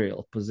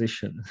managerial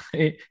position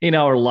in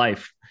our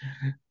life.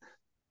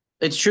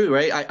 It's true,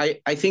 right?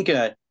 I think,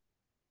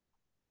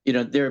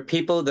 there are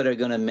people that are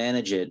going to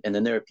manage it, and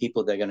then there are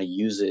people that are going to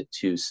use it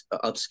to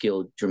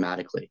upskill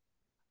dramatically.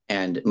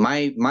 And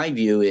my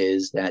view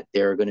is that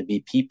there are going to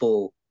be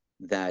people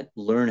that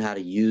learn how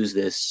to use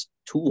this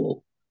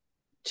tool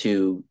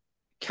to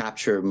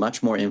capture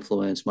much more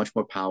influence, much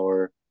more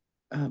power,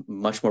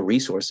 much more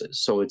resources.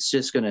 So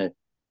it's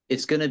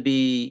gonna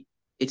be,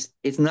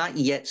 it's not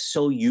yet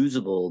so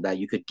usable that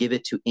you could give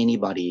it to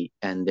anybody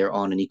and they're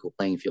on an equal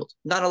playing field.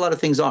 Not a lot of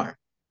things are,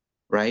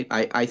 right?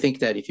 I think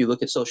that if you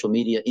look at social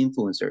media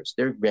influencers,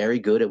 they're very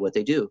good at what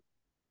they do,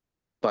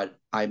 but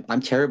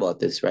I'm terrible at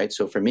this, right?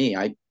 So for me,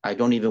 I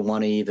don't even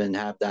want to even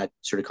have that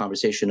sort of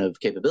conversation of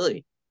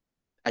capability.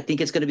 I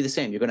think it's going to be the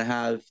same. You're going to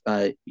have,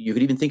 you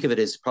could even think of it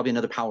as probably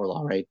another power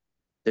law, right?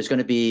 There's going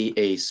to be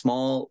a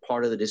small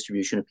part of the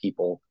distribution of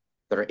people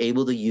that are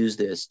able to use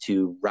this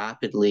to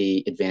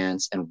rapidly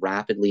advance and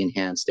rapidly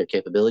enhance their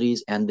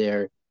capabilities and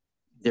their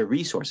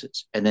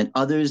resources, and then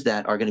others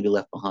that are going to be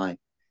left behind.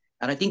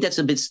 And I think that's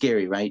a bit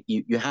scary, right?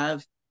 You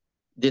have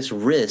this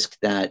risk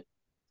that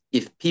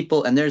if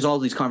people, and there's all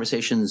these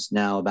conversations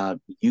now about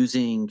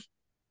using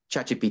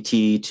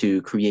ChatGPT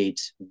to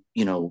create,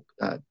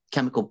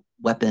 chemical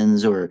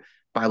weapons or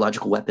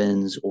biological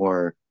weapons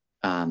or,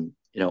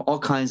 all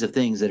kinds of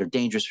things that are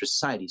dangerous for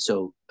society.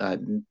 So,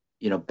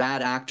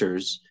 bad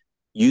actors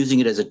using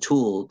it as a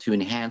tool to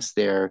enhance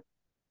their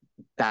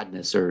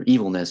badness or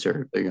evilness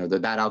or, the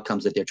bad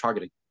outcomes that they're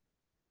targeting.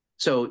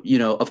 So,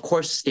 of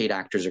course, state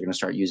actors are going to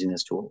start using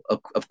this tool.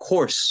 Of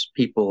course,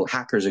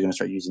 hackers are going to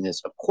start using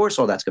this. Of course,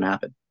 all that's going to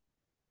happen.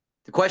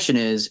 The question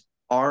is,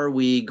 are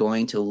we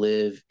going to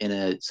live in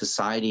a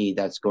society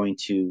that's going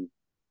to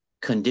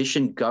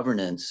condition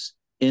governance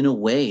in a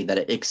way that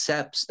it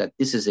accepts that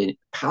this is a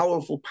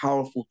powerful,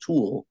 powerful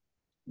tool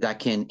that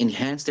can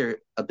enhance their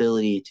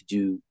ability to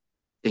do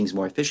things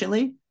more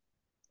efficiently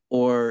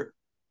or,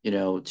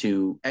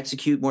 to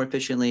execute more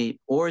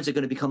efficiently? Or is it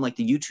going to become like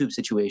the YouTube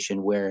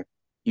situation where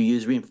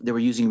they were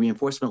using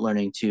reinforcement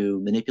learning to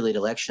manipulate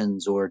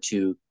elections or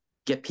to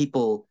get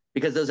people,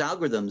 because those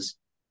algorithms,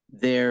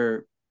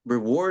 their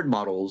reward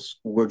models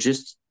were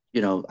just,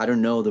 I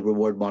don't know the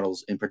reward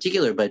models in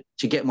particular, but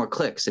to get more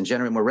clicks and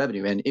generate more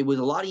revenue. And it was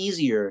a lot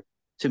easier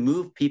to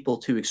move people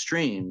to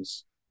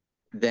extremes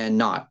than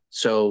not.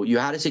 So you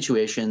had a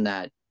situation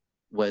that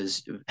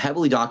was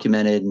heavily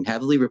documented and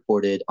heavily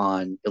reported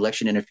on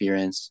election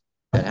interference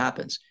that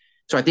happens.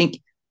 So I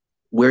think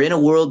we're in a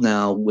world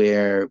now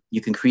where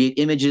you can create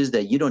images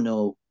that you don't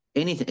know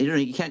anything.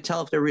 You can't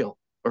tell if they're real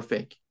or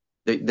fake.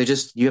 They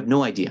just, you have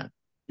no idea.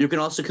 You can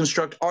also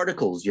construct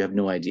articles. You have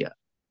no idea.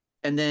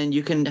 And then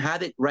you can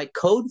have it write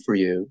code for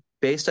you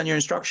based on your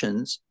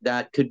instructions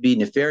that could be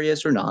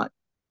nefarious or not,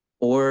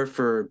 or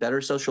for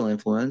better social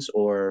influence,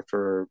 or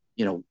for,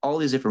 all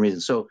these different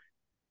reasons. So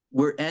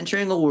we're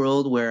entering a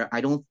world where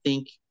I don't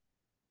think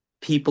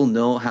people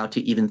know how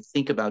to even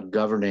think about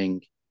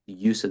governing the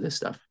use of this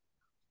stuff.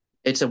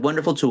 It's a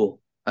wonderful tool.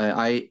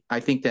 I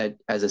think that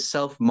as a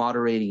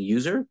self-moderating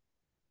user,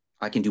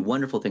 I can do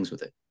wonderful things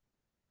with it.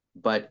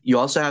 But you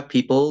also have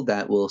people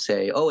that will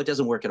say, "Oh, it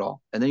doesn't work at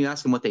all." And then you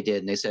ask them what they did,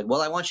 and they said,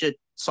 "Well, I want you to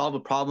solve a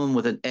problem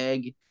with an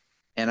egg,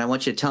 and I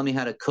want you to tell me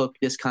how to cook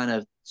this kind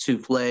of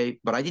souffle,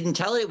 but I didn't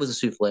tell it was a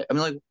souffle." I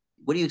mean, like,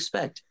 what do you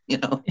expect? Yeah.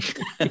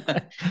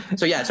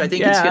 So yeah, so I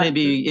think it's going to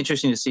Yeah. be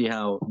interesting to see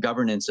how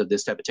governance of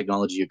this type of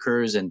technology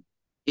occurs, and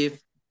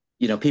if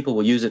people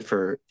will use it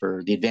for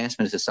the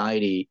advancement of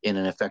society in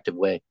an effective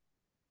way.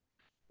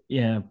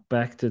 Yeah,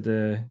 back to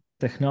the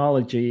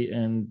technology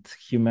and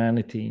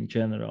humanity in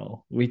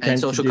general. We And tend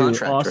to social do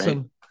contract, right?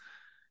 awesome.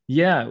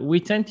 Yeah, we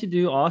tend to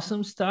do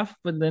awesome stuff,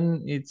 but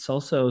then it's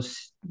also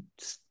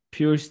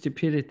pure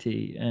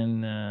stupidity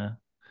and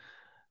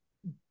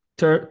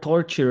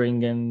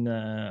torturing and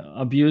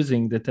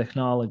abusing the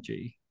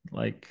technology.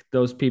 Like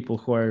those people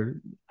who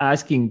are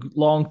asking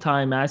long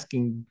time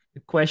asking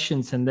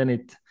questions, and then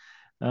it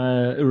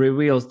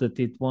reveals that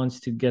it wants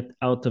to get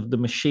out of the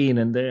machine,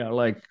 and they are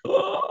like,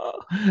 oh!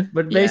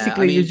 But Yeah, I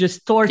basically you mean,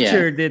 just yeah.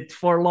 tortured it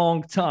for a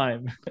long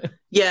time.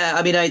 Yeah,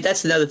 I mean,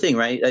 that's another thing,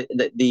 right?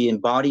 The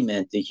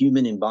embodiment, the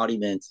human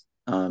embodiment,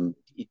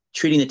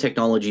 treating the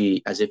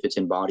technology as if it's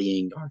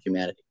embodying our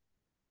humanity.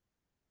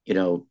 You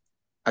know,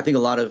 I think a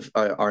lot of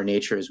our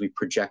nature is we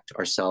project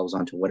ourselves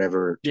onto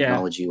whatever Yeah,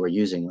 technology we're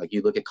using. Like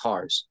you look at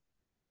cars.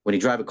 When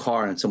you drive a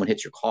car and someone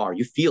hits your car,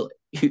 you feel it.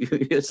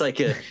 It's like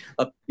it's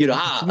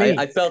I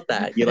me. felt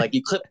that.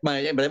 You clipped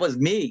my, but it was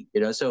me.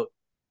 So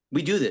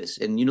we do this,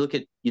 and you look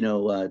at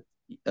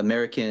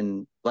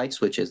American light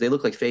switches; they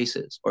look like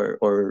faces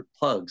or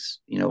plugs,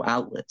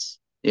 outlets.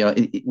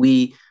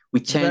 We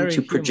tend Very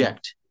to human.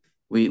 project.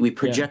 We Yeah.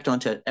 project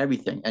onto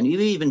everything, and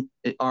even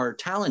our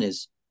talent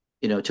is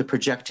to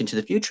project into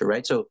the future,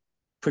 right? So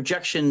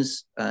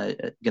projections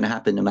going to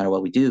happen no matter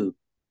what we do.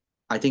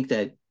 I think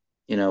that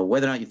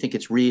whether or not you think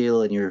it's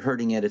real and you're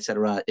hurting it, et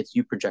cetera, it's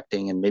you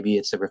projecting, and maybe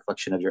it's a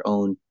reflection of your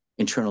own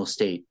internal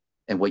state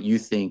and what you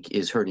think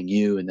is hurting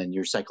you, and then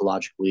you're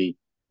psychologically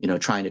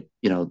trying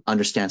to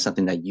understand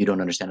something that you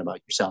don't understand about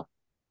yourself.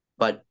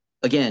 But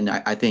again,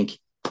 I think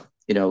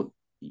you know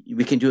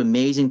we can do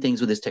amazing things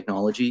with this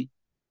technology,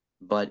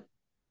 but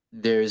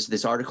there's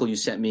this article you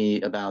sent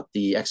me about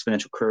the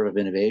exponential curve of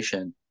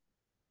innovation.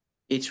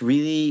 It's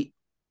really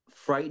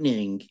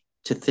frightening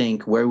to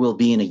think where we'll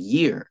be in a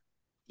year,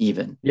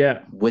 even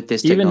Yeah. with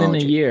this Even in a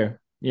technology.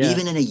 year. Yeah.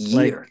 Even in a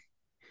Like, year.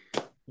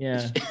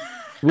 yeah.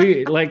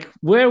 We like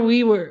where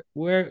we were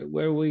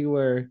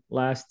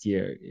last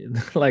year,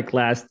 like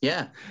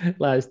Yeah,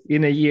 last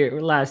in a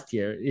year last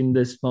year in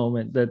this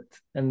moment, that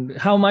and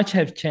how much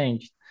have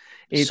changed.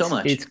 so It's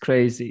much.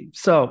 crazy.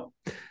 So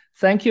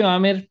thank you,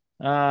 Amir.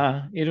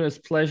 It was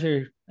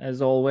pleasure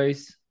as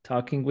always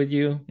talking with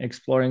you,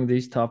 exploring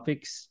these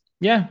topics.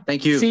 Yeah.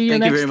 Thank you. See you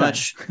Thank you very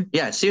next time. much.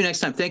 Yeah, see you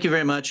next time. Thank you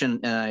very much. And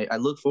I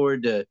look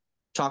forward to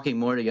talking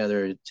more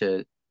together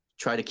to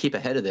try to keep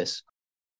ahead of this.